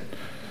Jason.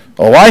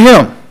 Well, why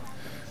him?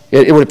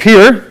 It would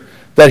appear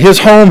that his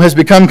home has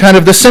become kind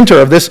of the center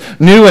of this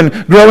new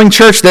and growing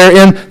church there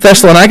in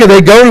Thessalonica.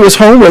 They go to his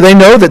home where they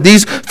know that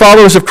these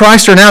followers of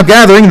Christ are now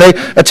gathering. They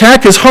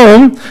attack his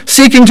home,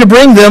 seeking to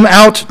bring them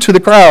out to the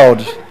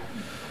crowd.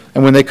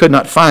 And when they could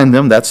not find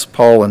them, that's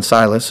Paul and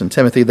Silas and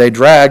Timothy, they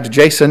dragged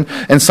Jason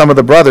and some of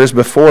the brothers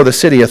before the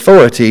city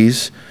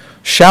authorities,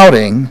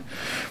 shouting,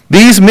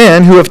 these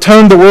men who have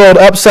turned the world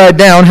upside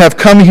down have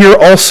come here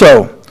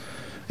also,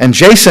 and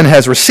Jason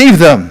has received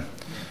them.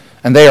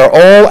 And they are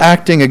all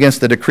acting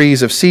against the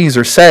decrees of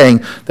Caesar,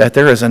 saying that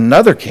there is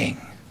another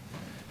king,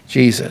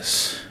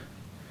 Jesus.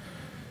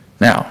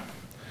 Now,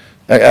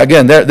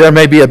 again, there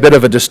may be a bit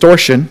of a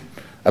distortion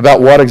about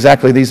what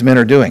exactly these men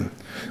are doing.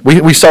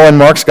 We saw in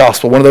Mark's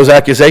gospel, one of those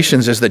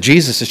accusations is that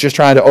Jesus is just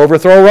trying to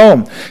overthrow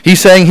Rome.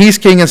 He's saying he's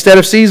king instead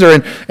of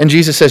Caesar, and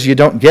Jesus says, you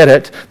don't get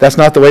it. That's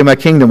not the way my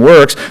kingdom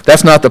works.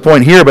 That's not the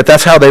point here, but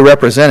that's how they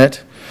represent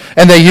it.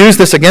 And they use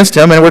this against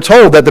him, and we're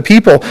told that the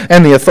people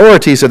and the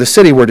authorities of the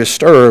city were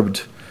disturbed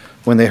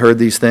when they heard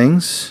these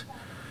things.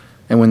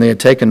 And when they had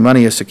taken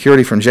money as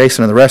security from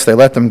Jason and the rest, they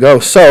let them go.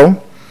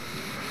 So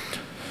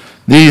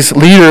these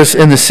leaders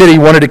in the city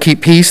wanted to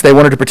keep peace. They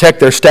wanted to protect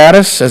their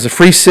status as a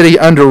free city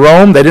under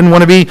Rome. They didn't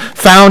want to be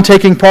found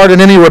taking part in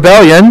any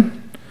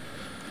rebellion.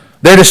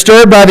 They're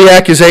disturbed by the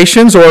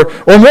accusations, or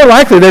more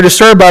likely they're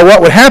disturbed by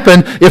what would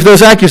happen if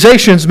those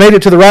accusations made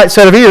it to the right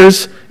set of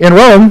ears in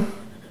Rome.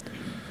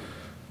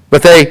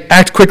 But they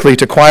act quickly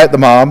to quiet the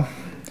mob,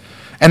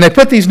 and they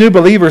put these new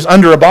believers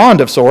under a bond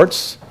of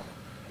sorts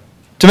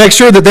to make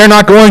sure that they're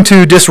not going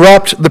to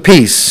disrupt the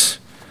peace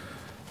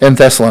in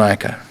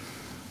Thessalonica.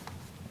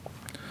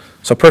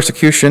 So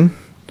persecution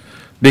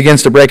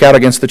begins to break out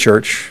against the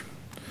church.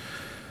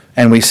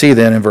 And we see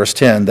then in verse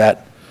 10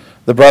 that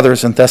the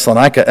brothers in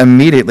Thessalonica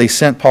immediately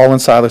sent Paul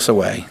and Silas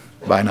away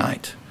by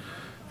night.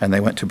 And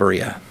they went to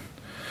Berea.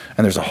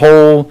 And there's a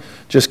whole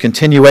just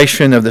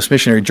continuation of this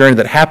missionary journey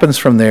that happens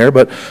from there.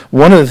 But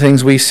one of the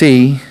things we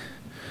see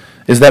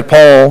is that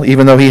Paul,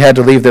 even though he had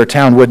to leave their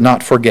town, would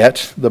not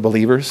forget the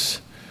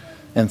believers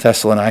in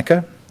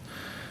Thessalonica.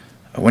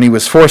 When he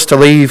was forced to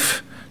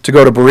leave to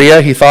go to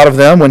Berea. He thought of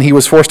them when he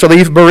was forced to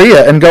leave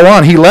Berea and go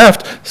on. He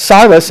left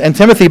Silas and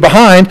Timothy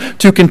behind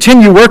to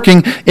continue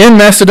working in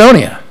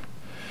Macedonia.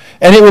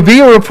 And it would be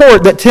a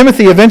report that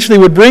Timothy eventually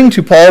would bring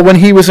to Paul when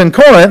he was in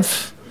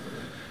Corinth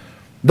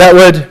that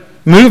would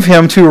move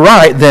him to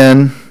write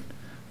then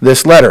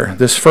this letter,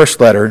 this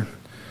first letter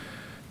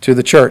to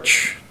the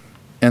church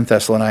in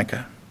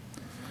Thessalonica.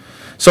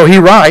 So he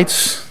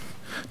writes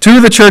to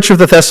the church of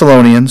the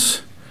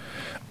Thessalonians,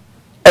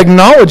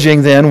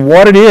 acknowledging then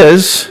what it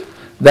is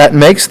that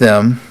makes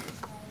them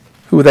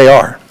who they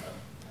are.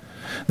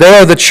 They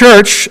are the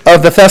church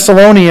of the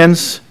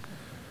Thessalonians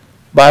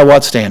by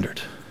what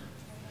standard?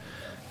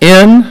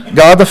 In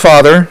God the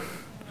Father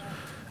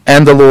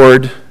and the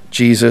Lord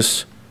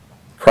Jesus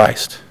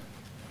Christ.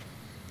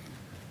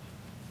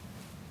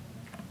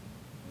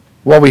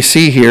 What we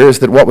see here is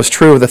that what was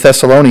true of the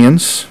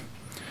Thessalonians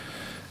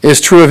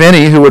is true of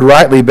any who would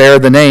rightly bear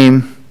the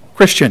name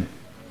Christian,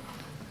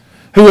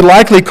 who would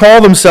likely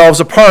call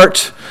themselves a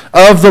part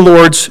of the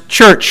Lord's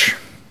church.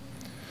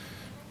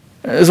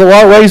 There's a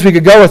lot of ways we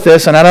could go with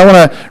this, and I don't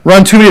want to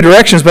run too many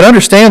directions, but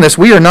understand this.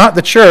 We are not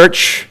the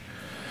church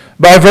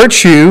by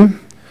virtue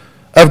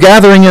of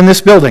gathering in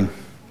this building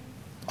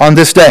on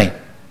this day.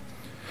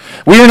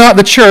 We are not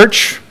the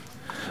church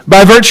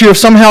by virtue of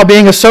somehow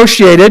being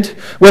associated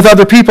with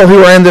other people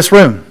who are in this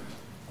room.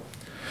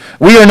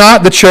 We are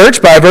not the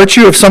church by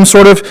virtue of some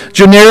sort of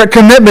generic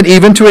commitment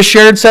even to a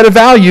shared set of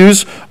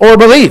values or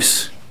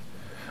beliefs.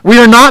 We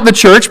are not the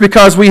church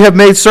because we have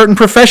made certain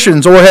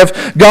professions or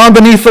have gone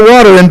beneath the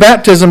water in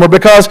baptism or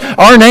because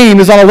our name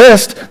is on a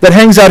list that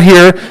hangs out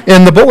here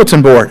in the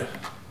bulletin board.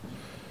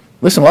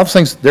 Listen, a lot of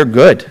things, they're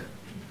good.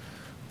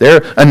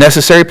 They're a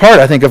necessary part,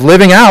 I think, of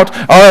living out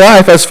our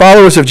life as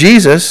followers of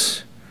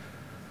Jesus.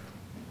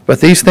 But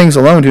these things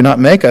alone do not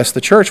make us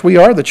the church. We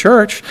are the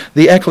church,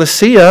 the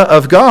ecclesia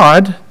of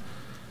God,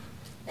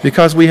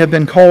 because we have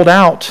been called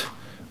out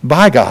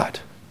by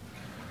God.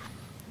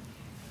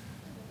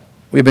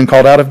 We've been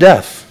called out of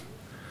death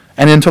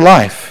and into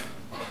life,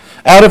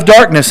 out of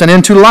darkness and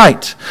into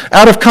light,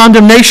 out of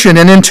condemnation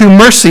and into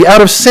mercy,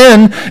 out of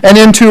sin and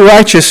into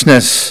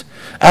righteousness,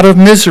 out of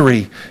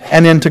misery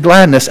and into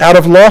gladness, out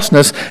of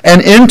lostness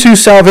and into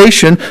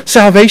salvation,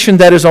 salvation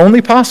that is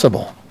only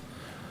possible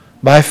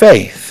by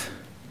faith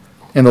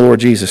in the Lord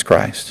Jesus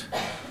Christ.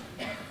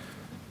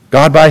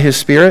 God, by His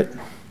Spirit,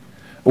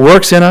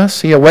 works in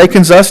us. He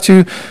awakens us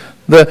to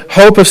the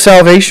hope of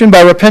salvation.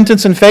 By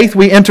repentance and faith,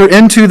 we enter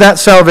into that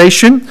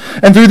salvation.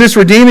 And through this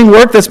redeeming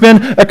work that's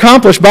been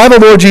accomplished by the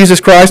Lord Jesus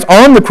Christ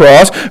on the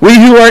cross, we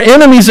who are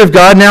enemies of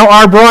God now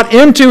are brought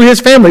into His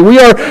family. We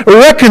are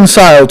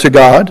reconciled to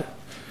God.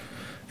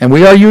 And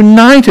we are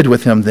united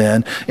with Him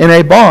then in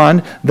a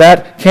bond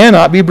that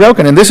cannot be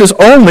broken. And this is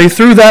only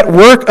through that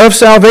work of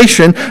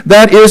salvation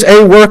that is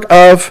a work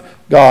of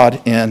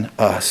God in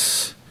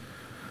us.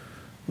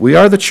 We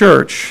are the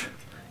church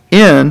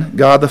in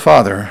God the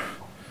Father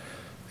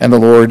and the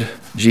Lord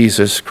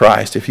Jesus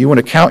Christ. If you want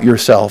to count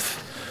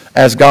yourself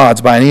as God's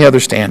by any other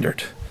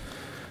standard,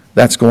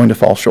 that's going to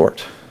fall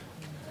short.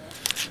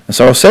 And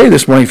so I'll say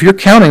this morning, if you're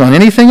counting on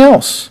anything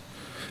else,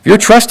 if you're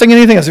trusting in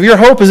anything else, if your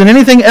hope is in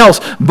anything else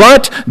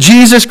but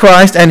Jesus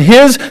Christ and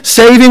His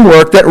saving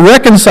work that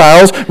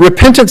reconciles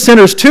repentant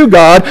sinners to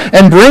God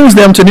and brings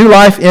them to new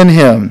life in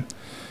Him,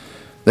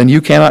 then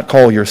you cannot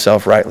call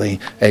yourself rightly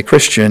a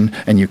Christian,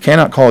 and you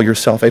cannot call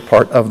yourself a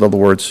part of the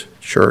Lord's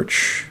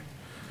church.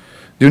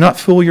 Do not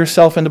fool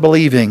yourself into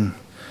believing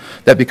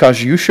that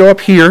because you show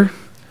up here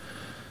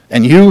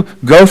and you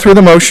go through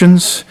the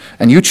motions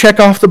and you check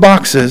off the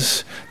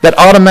boxes, that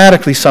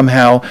automatically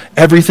somehow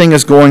everything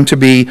is going to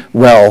be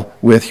well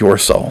with your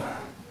soul.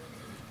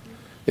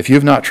 If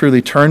you've not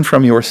truly turned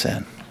from your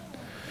sin,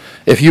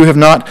 if you have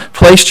not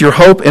placed your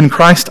hope in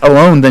Christ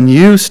alone, then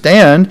you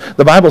stand,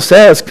 the Bible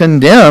says,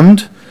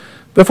 condemned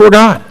before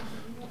God.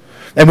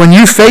 And when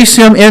you face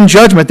Him in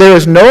judgment, there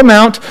is no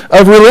amount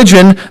of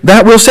religion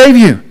that will save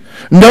you.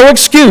 No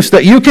excuse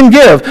that you can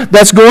give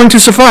that's going to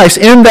suffice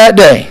in that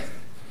day.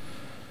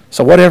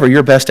 So whatever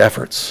your best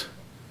efforts,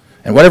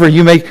 and whatever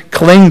you may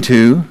cling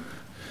to,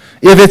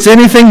 if it's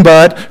anything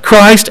but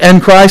Christ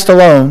and Christ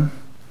alone,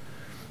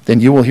 then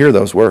you will hear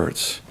those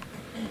words,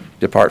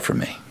 "Depart from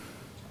me.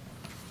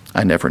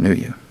 I never knew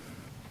you."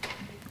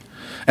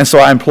 And so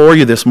I implore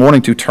you this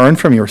morning to turn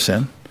from your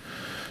sin,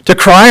 to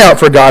cry out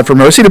for God for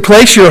mercy, to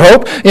place your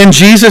hope in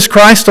Jesus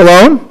Christ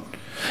alone.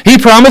 He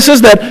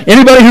promises that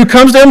anybody who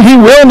comes to Him, He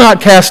will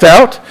not cast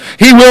out.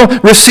 He will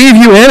receive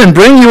you in and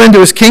bring you into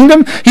His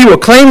kingdom. He will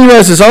claim you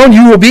as His own.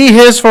 You will be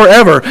His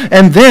forever.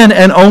 And then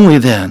and only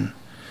then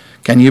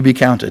can you be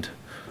counted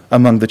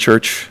among the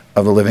church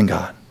of the living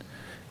God,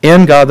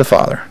 in God the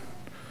Father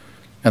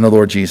and the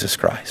Lord Jesus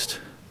Christ.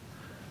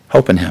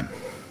 Hope in Him.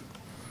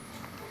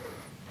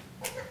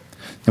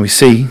 And we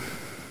see,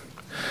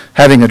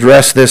 having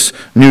addressed this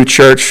new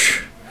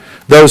church,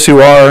 those who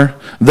are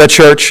the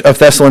church of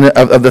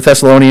the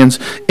Thessalonians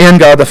in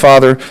God the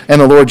Father and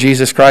the Lord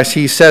Jesus Christ,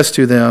 He says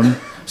to them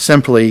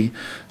simply,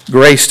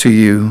 "Grace to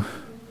you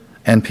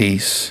and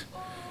peace."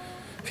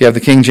 If If you have the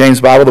King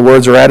James Bible, the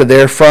words are added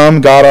there,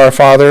 from God our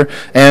Father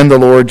and the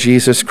Lord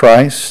Jesus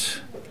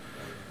Christ.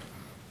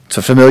 It's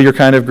a familiar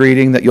kind of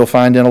greeting that you'll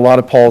find in a lot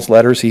of Paul's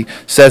letters. He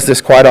says this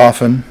quite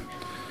often.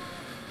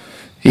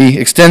 He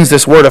extends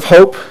this word of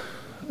hope,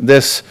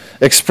 this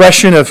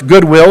expression of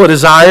goodwill, a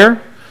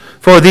desire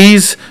for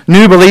these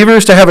new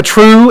believers to have a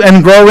true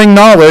and growing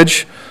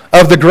knowledge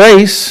of the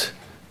grace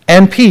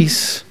and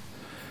peace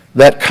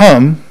that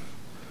come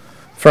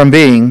from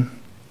being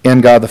in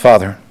God the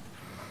Father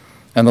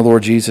and the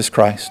Lord Jesus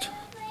Christ.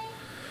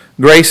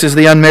 Grace is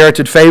the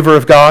unmerited favor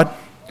of God,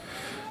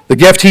 the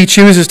gift He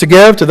chooses to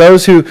give to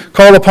those who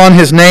call upon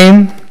His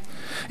name.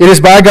 It is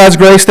by God's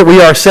grace that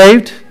we are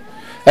saved.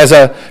 As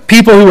a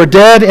people who are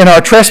dead in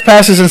our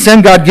trespasses and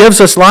sin, God gives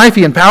us life.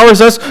 He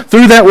empowers us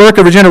through that work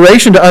of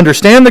regeneration to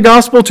understand the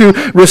gospel, to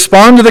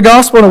respond to the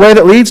gospel in a way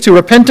that leads to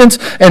repentance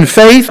and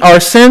faith. Our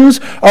sins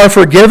are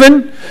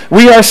forgiven.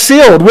 We are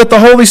sealed with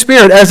the Holy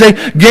Spirit as a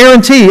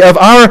guarantee of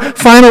our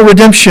final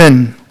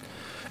redemption.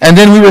 And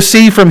then we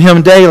receive from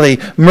Him daily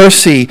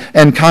mercy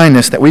and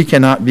kindness that we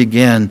cannot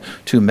begin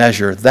to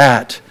measure.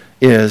 That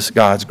is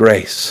God's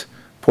grace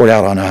poured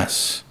out on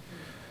us.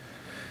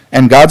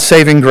 And God's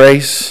saving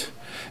grace,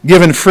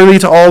 given freely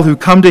to all who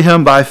come to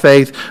Him by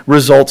faith,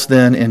 results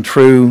then in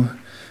true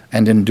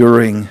and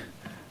enduring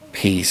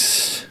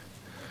peace.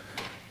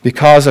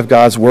 Because of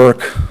God's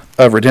work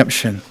of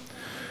redemption,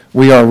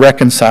 we are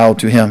reconciled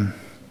to Him.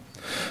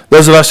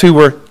 Those of us who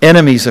were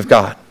enemies of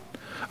God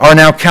are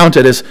now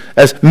counted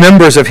as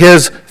members of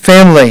His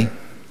family.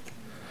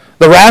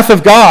 The wrath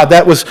of God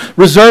that was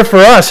reserved for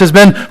us has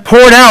been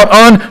poured out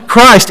on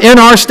Christ in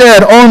our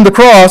stead on the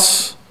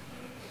cross.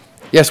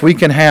 Yes, we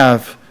can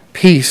have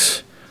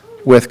peace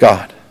with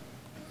God.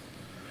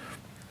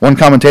 One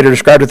commentator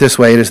described it this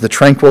way: it is the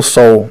tranquil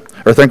soul,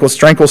 or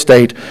tranquil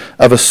state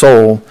of a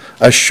soul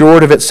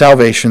assured of its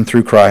salvation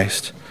through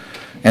Christ,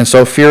 and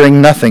so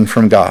fearing nothing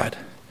from God,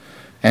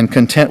 and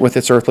content with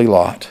its earthly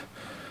lot,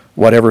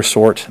 whatever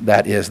sort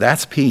that is.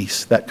 That's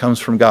peace that comes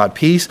from God.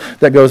 Peace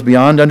that goes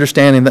beyond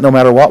understanding, that no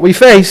matter what we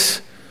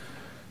face,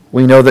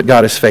 we know that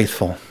God is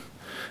faithful,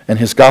 and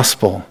His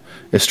gospel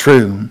is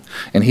true,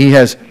 and He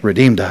has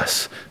redeemed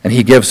us, and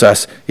He gives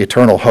us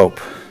eternal hope.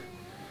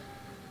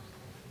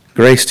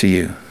 Grace to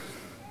you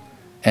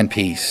and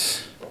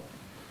peace.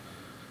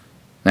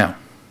 Now,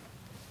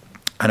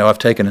 I know I've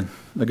taken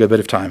a good bit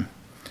of time,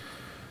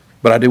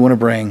 but I do want to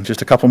bring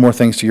just a couple more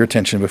things to your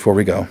attention before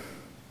we go.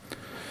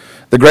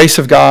 The grace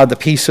of God, the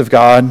peace of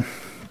God,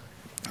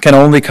 can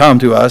only come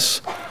to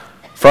us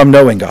from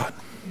knowing God.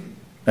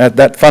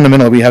 That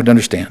fundamentally we have to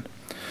understand.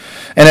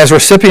 And as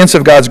recipients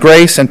of God's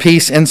grace and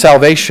peace in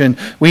salvation,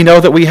 we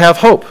know that we have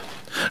hope.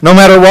 No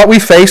matter what we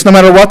face, no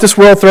matter what this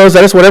world throws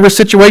at us, whatever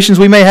situations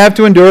we may have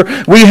to endure,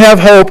 we have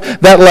hope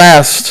that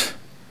lasts.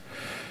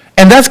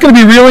 And that's going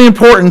to be really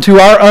important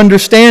to our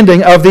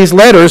understanding of these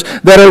letters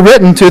that are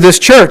written to this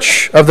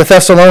church of the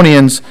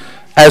Thessalonians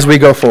as we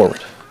go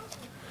forward.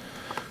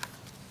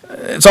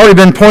 It's already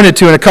been pointed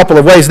to in a couple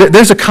of ways.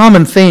 There's a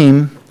common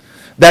theme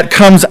that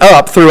comes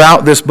up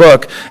throughout this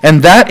book,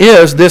 and that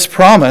is this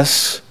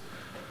promise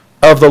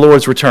of the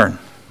Lord's return.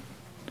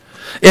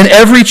 In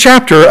every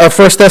chapter of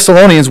 1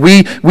 Thessalonians,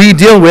 we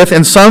deal with,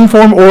 in some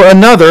form or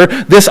another,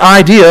 this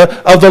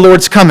idea of the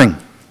Lord's coming.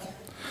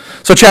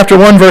 So chapter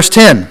 1, verse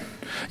 10,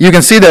 you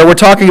can see there, we're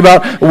talking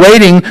about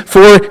waiting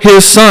for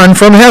His Son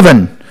from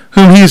heaven,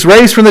 whom He's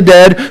raised from the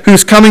dead,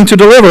 who's coming to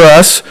deliver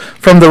us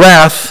from the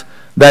wrath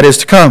that is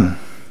to come.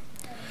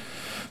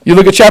 You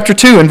look at chapter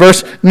 2 and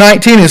verse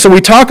 19, and so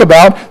we talk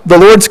about the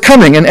Lord's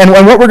coming and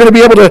what we're going to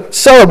be able to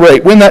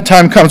celebrate when that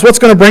time comes. What's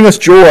going to bring us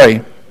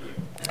joy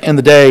in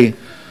the day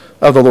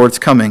of the Lord's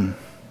coming.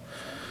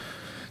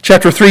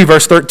 Chapter 3,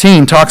 verse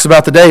 13 talks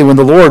about the day when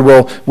the Lord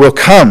will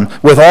come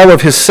with all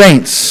of His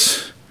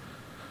saints.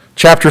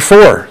 Chapter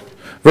 4,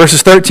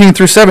 verses 13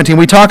 through 17,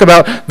 we talk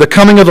about the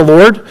coming of the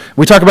Lord.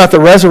 We talk about the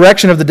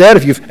resurrection of the dead.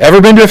 If you've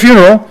ever been to a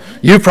funeral,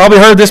 you've probably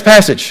heard this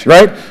passage,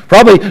 right?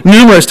 Probably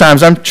numerous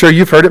times. I'm sure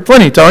you've heard it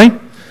plenty, Tony.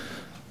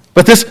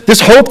 But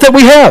this hope that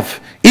we have,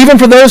 even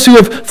for those who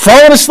have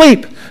fallen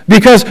asleep,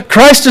 because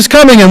Christ is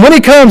coming, and when He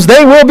comes,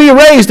 they will be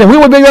raised, and we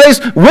will be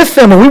raised with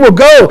them, and we will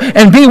go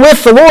and be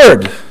with the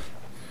Lord.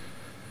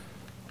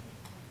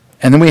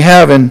 And then we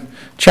have in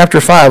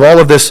chapter 5 all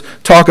of this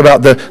talk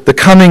about the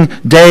coming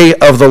day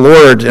of the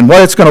Lord and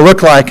what it's going to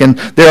look like. And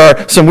there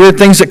are some weird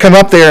things that come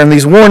up there, and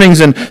these warnings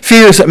and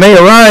fears that may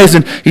arise.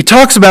 And he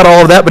talks about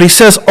all of that, but he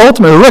says,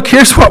 ultimately, look,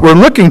 here's what we're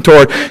looking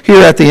toward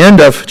here at the end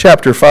of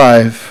chapter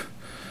 5.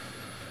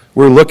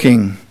 We're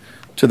looking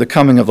to the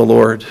coming of the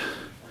Lord.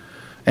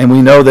 And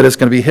we know that it's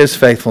going to be His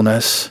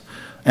faithfulness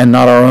and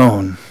not our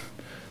own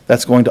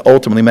that's going to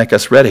ultimately make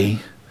us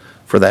ready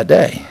for that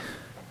day.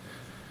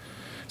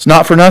 It's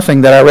not for nothing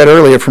that I read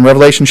earlier from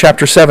Revelation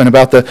chapter 7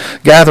 about the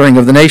gathering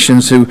of the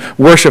nations who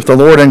worship the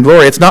Lord in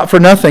glory. It's not for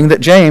nothing that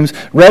James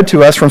read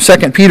to us from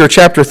 2 Peter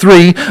chapter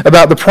 3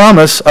 about the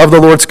promise of the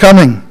Lord's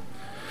coming.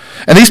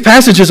 And these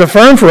passages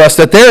affirm for us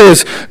that there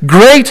is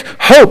great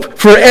hope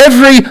for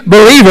every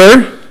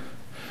believer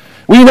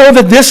We know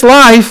that this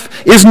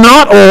life is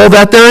not all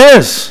that there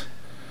is.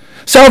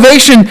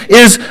 Salvation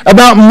is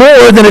about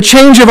more than a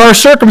change of our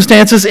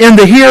circumstances in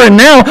the here and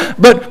now,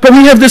 but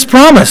we have this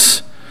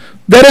promise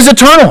that is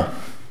eternal.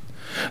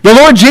 The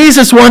Lord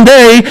Jesus one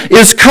day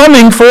is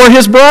coming for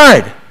his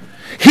bride.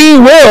 He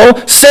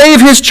will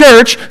save his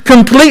church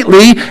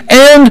completely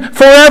and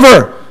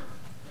forever.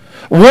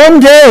 One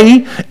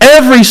day,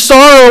 every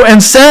sorrow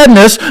and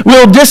sadness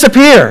will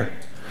disappear,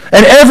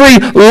 and every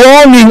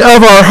longing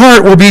of our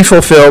heart will be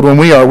fulfilled when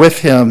we are with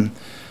him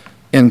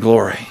in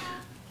glory.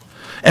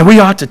 And we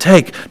ought to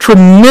take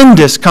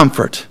tremendous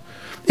comfort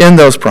in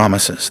those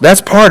promises.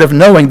 That's part of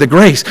knowing the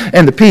grace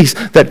and the peace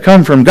that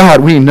come from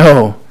God. We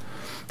know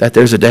that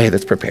there's a day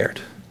that's prepared,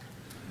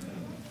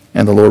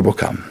 and the Lord will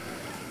come.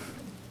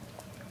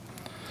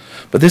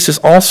 But this is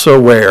also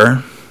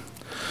where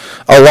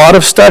a lot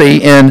of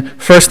study in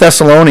 1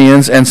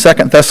 Thessalonians and 2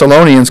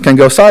 Thessalonians can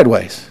go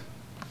sideways,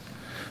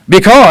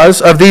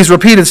 because of these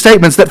repeated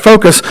statements that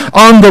focus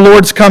on the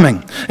Lord's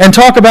coming and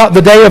talk about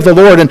the day of the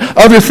Lord and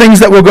other things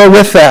that will go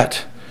with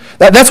that.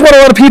 That's what a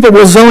lot of people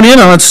will zone in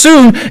on.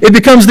 Soon it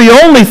becomes the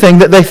only thing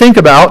that they think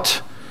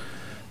about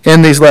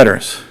in these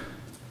letters.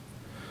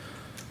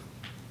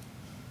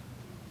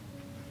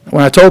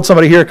 When I told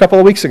somebody here a couple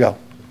of weeks ago,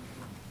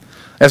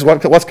 that's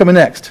what's coming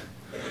next.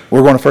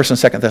 We're going to 1 and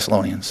 2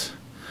 Thessalonians.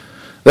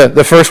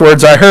 The first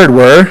words I heard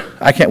were,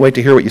 I can't wait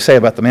to hear what you say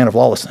about the man of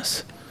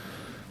lawlessness.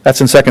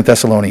 That's in 2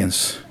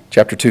 Thessalonians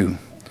chapter 2.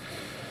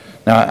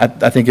 Now,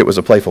 I think it was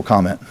a playful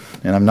comment,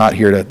 and I'm not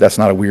here to, that's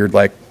not a weird,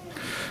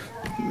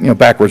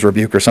 backwards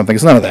rebuke or something.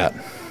 It's none of that.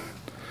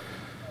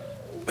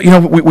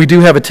 But, we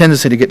do have a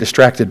tendency to get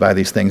distracted by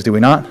these things, do we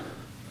not?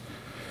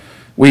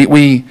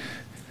 We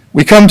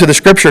come to the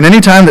Scripture, and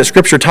any time that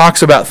Scripture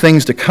talks about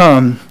things to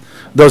come,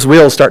 those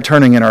wheels start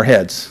turning in our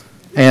heads.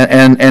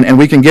 And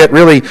we can get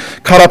really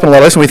caught up in a lot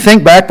of this. And we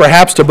think back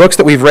perhaps to books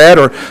that we've read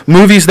or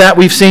movies that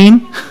we've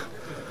seen.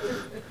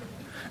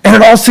 And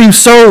it all seems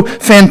so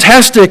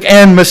fantastic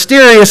and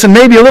mysterious and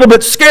maybe a little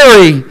bit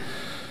scary.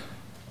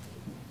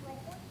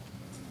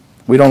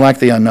 We don't like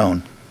the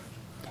unknown.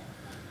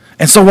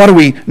 And so what do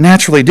we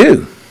naturally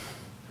do?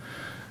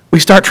 We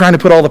start trying to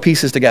put all the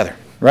pieces together,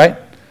 right?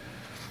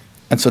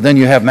 And so then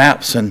you have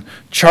maps and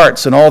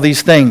charts and all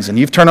these things, and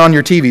you've turned on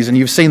your TVs and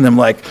you've seen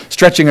them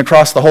stretching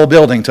across the whole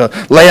building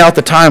to lay out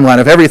the timeline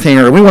of everything.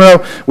 Or we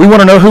want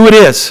to know who it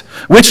is,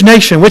 which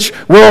nation, which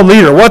world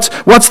leader, what's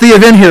the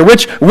event here,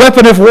 which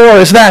weapon of war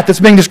is that's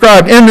being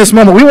described in this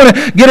moment. We want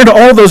to get into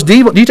all those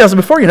details, and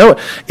before you know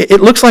it,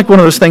 it looks like one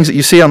of those things that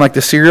you see on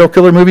the serial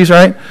killer movies,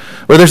 right?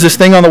 Where there's this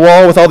thing on the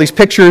wall with all these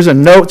pictures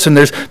and notes, and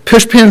there's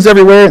push pins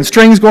everywhere and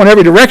strings going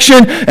every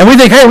direction, and we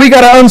think, hey, we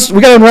got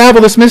to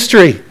unravel this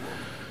mystery.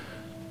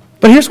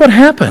 But here's what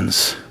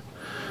happens.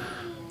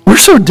 We're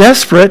so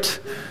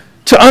desperate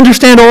to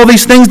understand all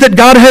these things that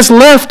God has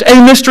left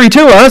a mystery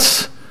to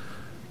us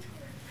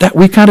that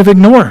we kind of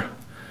ignore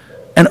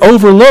and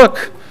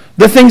overlook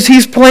the things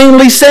he's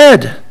plainly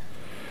said.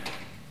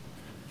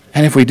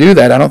 And if we do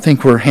that, I don't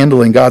think we're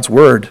handling God's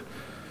word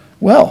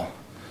well.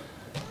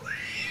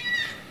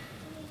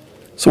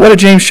 So what did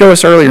James show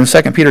us earlier in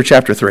 2 Peter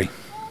chapter 3?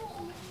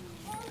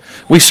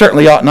 We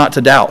certainly ought not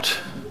to doubt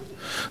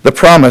the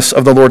promise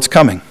of the Lord's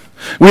coming.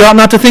 We ought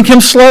not to think him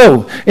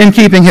slow in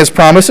keeping his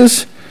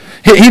promises.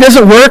 He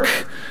doesn't work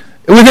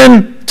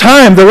within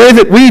time the way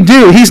that we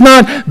do. He's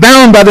not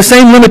bound by the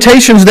same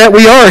limitations that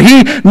we are.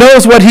 He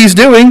knows what he's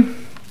doing.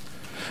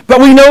 But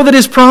we know that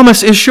his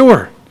promise is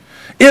sure.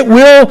 It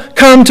will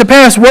come to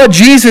pass. What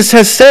Jesus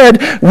has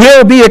said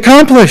will be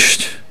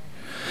accomplished.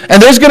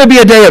 And there's going to be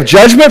a day of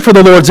judgment for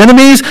the Lord's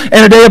enemies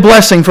and a day of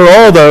blessing for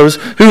all those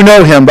who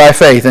know him by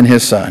faith in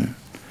his Son.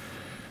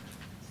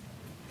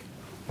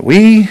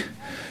 We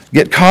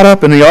get caught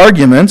up in the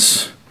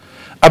arguments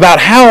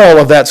about how all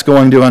of that's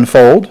going to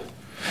unfold.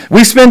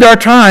 We spend our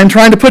time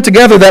trying to put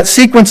together that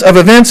sequence of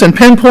events and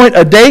pinpoint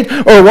a date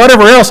or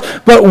whatever else.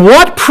 But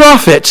what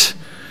profit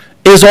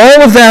is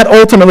all of that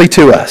ultimately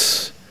to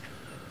us?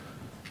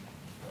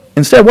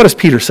 Instead, what does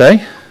Peter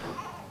say?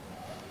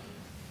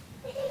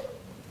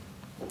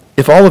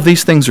 If all of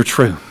these things are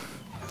true,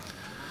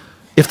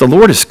 if the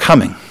Lord is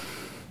coming,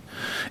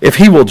 if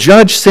he will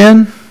judge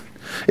sin,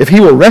 if he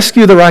will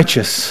rescue the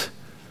righteous,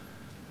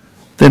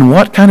 then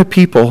what kind of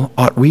people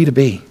ought we to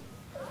be?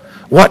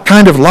 What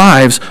kind of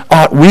lives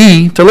ought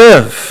we to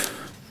live?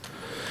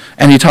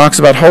 And he talks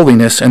about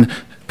holiness and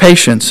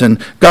patience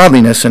and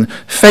godliness and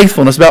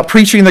faithfulness, about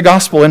preaching the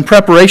gospel in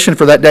preparation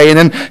for that day and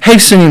then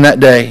hastening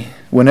that day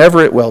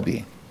whenever it will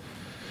be.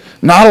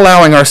 Not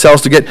allowing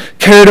ourselves to get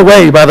carried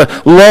away by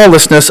the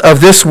lawlessness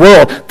of this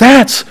world.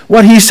 That's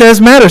what he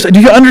says matters.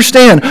 Do you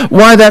understand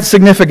why that's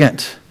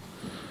significant?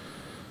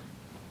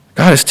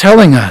 God is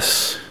telling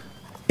us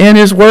in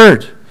his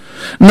word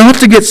not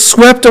to get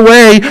swept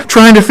away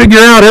trying to figure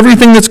out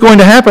everything that's going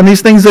to happen,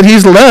 these things that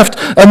he's left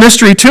a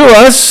mystery to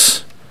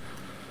us,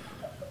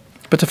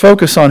 but to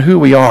focus on who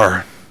we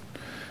are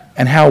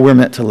and how we're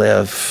meant to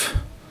live.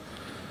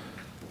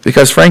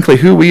 Because frankly,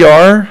 who we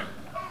are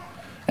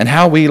and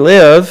how we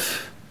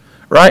live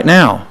right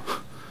now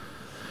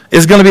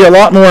is going to be a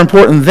lot more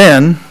important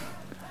then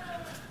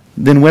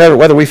than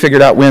whether we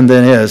figured out when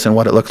then is and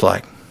what it looks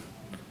like.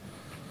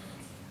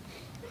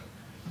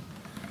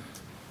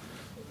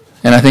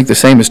 And I think the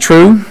same is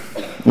true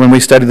when we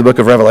study the book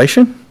of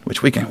Revelation,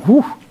 which we can,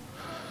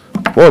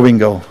 we can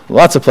go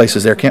lots of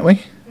places there, can't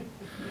we?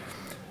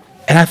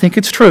 And I think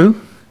it's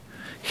true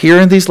here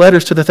in these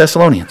letters to the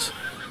Thessalonians.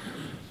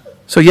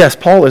 So yes,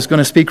 Paul is going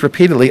to speak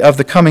repeatedly of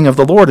the coming of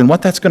the Lord and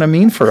what that's going to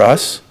mean for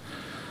us.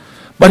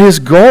 But his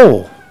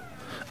goal,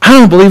 I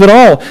don't believe at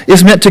all,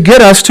 is meant to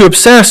get us to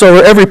obsess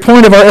over every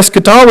point of our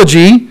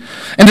eschatology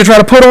and to try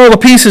to put all the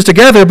pieces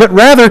together, but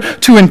rather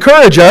to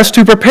encourage us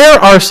to prepare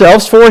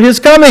ourselves for his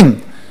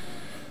coming.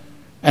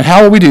 And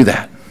how will we do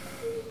that?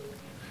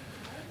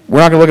 We're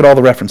not going to look at all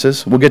the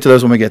references. We'll get to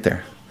those when we get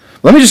there.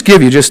 Let me just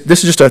give you, this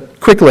is just a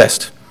quick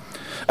list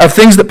of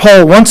things that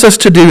Paul wants us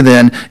to do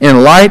then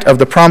in light of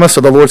the promise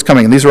of the Lord's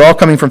coming. And these are all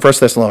coming from 1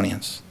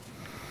 Thessalonians.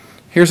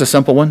 Here's a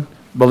simple one.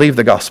 Believe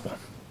the gospel.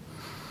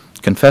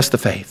 Confess the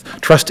faith.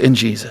 Trust in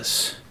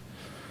Jesus.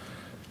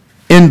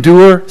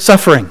 Endure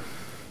suffering.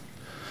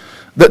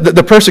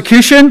 The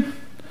persecution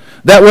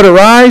that would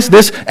arise,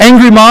 this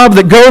angry mob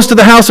that goes to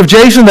the house of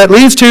Jason that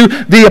leads to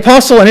the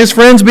apostle and his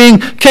friends being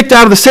kicked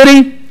out of the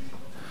city,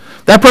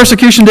 that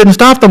persecution didn't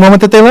stop the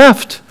moment that they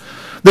left.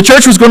 The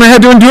church was going to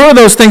have to endure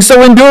those things,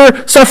 so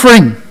endure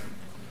suffering.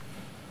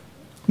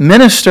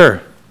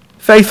 Minister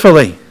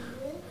faithfully.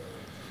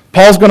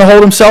 Paul's going to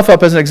hold himself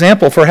up as an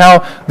example for how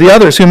the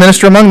others who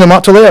minister among them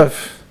ought to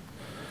live.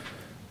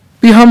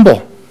 Be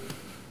humble.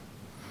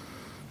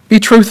 Be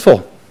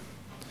truthful.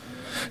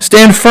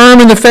 Stand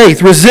firm in the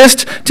faith.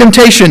 Resist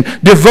temptation.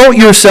 Devote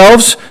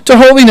yourselves to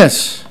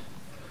holiness.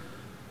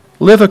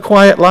 Live a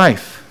quiet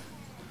life.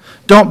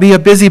 Don't be a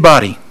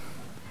busybody.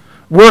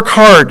 Work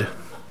hard.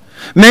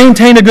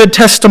 Maintain a good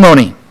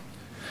testimony.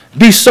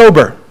 Be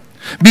sober.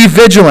 Be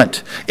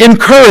vigilant.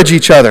 Encourage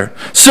each other.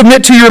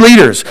 Submit to your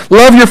leaders.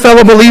 Love your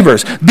fellow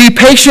believers. Be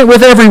patient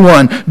with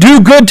everyone. Do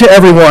good to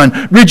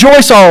everyone.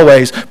 Rejoice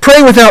always.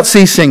 Pray without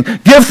ceasing.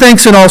 Give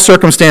thanks in all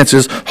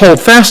circumstances. Hold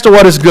fast to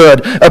what is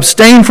good.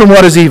 Abstain from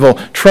what is evil.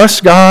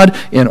 Trust God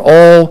in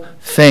all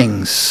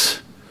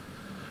things.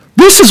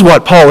 This is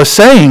what Paul is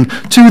saying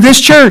to this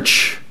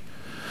church.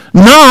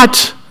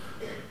 Not,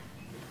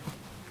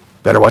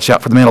 better watch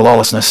out for the man of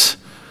lawlessness.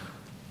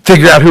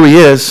 Figure out who he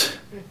is.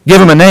 Give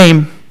him a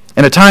name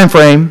and a time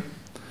frame.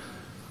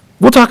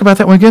 We'll talk about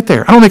that when we get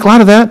there. I don't make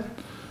light of that.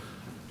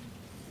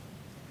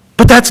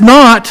 But that's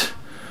not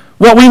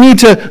what we need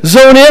to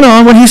zone in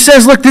on when he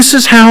says, look, this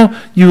is how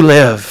you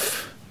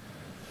live.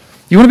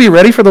 You want to be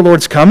ready for the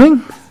Lord's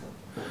coming?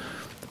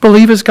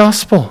 Believe his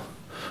gospel.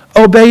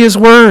 Obey his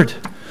word.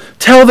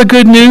 Tell the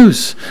good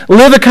news.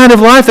 Live a kind of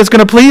life that's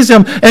going to please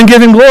him and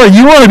give him glory.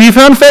 You want to be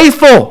found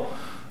faithful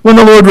when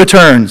the Lord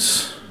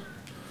returns.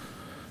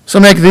 So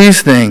make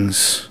these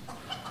things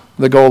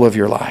the goal of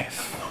your life.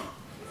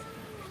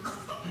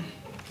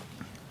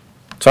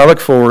 So I look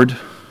forward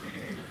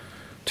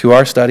to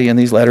our study in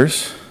these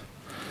letters.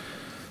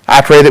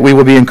 I pray that we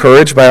will be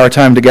encouraged by our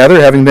time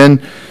together, having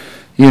been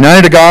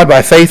united to God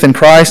by faith in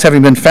Christ,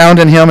 having been found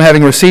in him,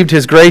 having received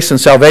his grace and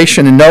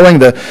salvation, and knowing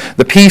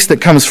the peace that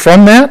comes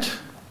from that.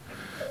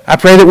 I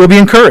pray that we'll be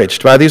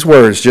encouraged by these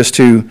words just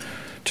to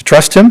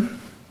trust him,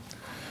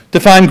 to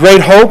find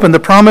great hope in the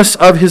promise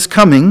of his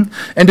coming,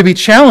 and to be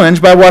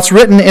challenged by what's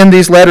written in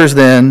these letters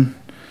then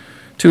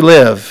to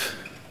live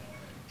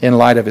in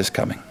light of his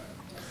coming.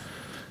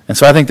 And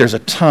so I think there's a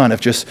ton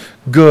of just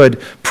good,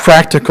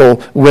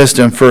 practical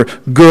wisdom for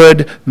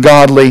good,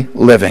 godly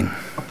living.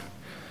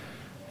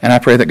 And I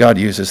pray that God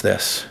uses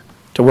this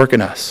to work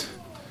in us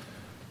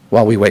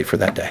while we wait for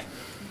that day.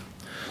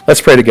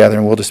 Let's pray together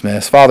and we'll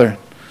dismiss. Father,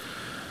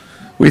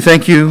 we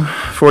thank you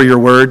for your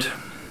word.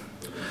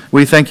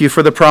 We thank you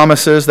for the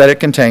promises that it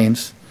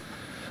contains,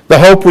 the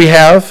hope we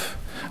have,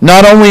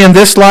 not only in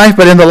this life,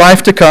 but in the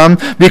life to come.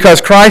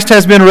 Because Christ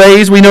has been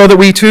raised, we know that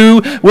we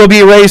too will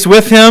be raised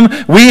with him.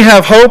 We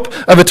have hope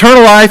of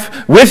eternal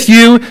life with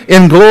you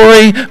in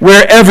glory,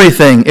 where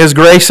everything is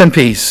grace and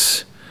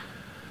peace,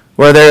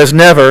 where there is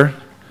never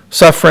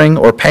suffering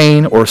or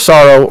pain or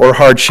sorrow or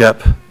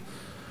hardship.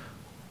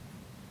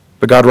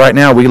 But God, right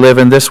now we live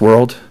in this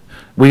world.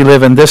 We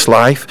live in this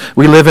life.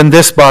 We live in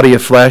this body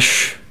of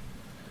flesh.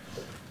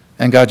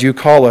 And God, you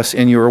call us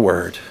in your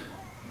word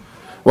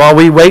while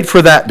we wait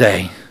for that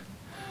day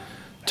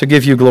to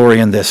give you glory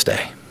in this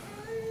day.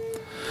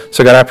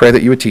 So God, I pray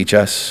that you would teach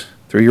us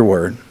through your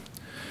word,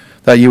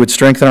 that you would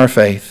strengthen our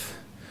faith,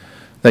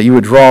 that you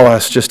would draw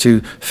us just to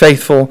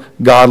faithful,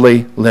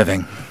 godly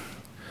living,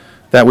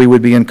 that we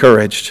would be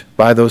encouraged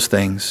by those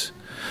things,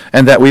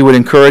 and that we would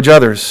encourage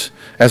others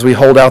as we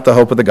hold out the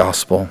hope of the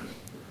gospel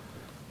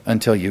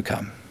until you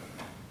come.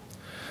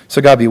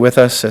 So God, be with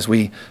us as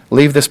we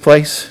leave this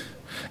place.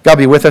 God,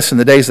 be with us in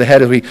the days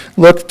ahead as we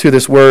look to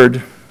this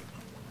word,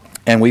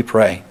 and we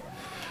pray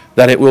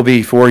that it will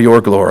be for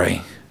your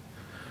glory.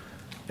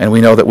 And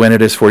we know that when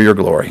it is for your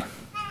glory,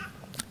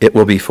 it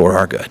will be for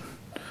our good.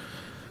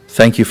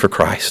 Thank you for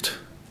Christ,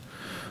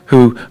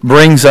 who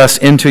brings us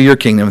into your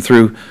kingdom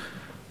through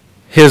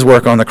his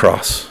work on the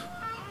cross.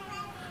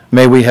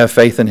 May we have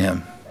faith in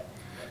him,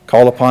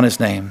 call upon his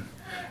name,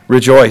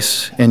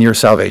 rejoice in your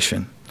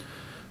salvation,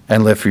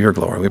 and live for your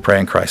glory. We pray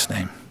in Christ's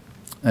name.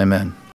 Amen.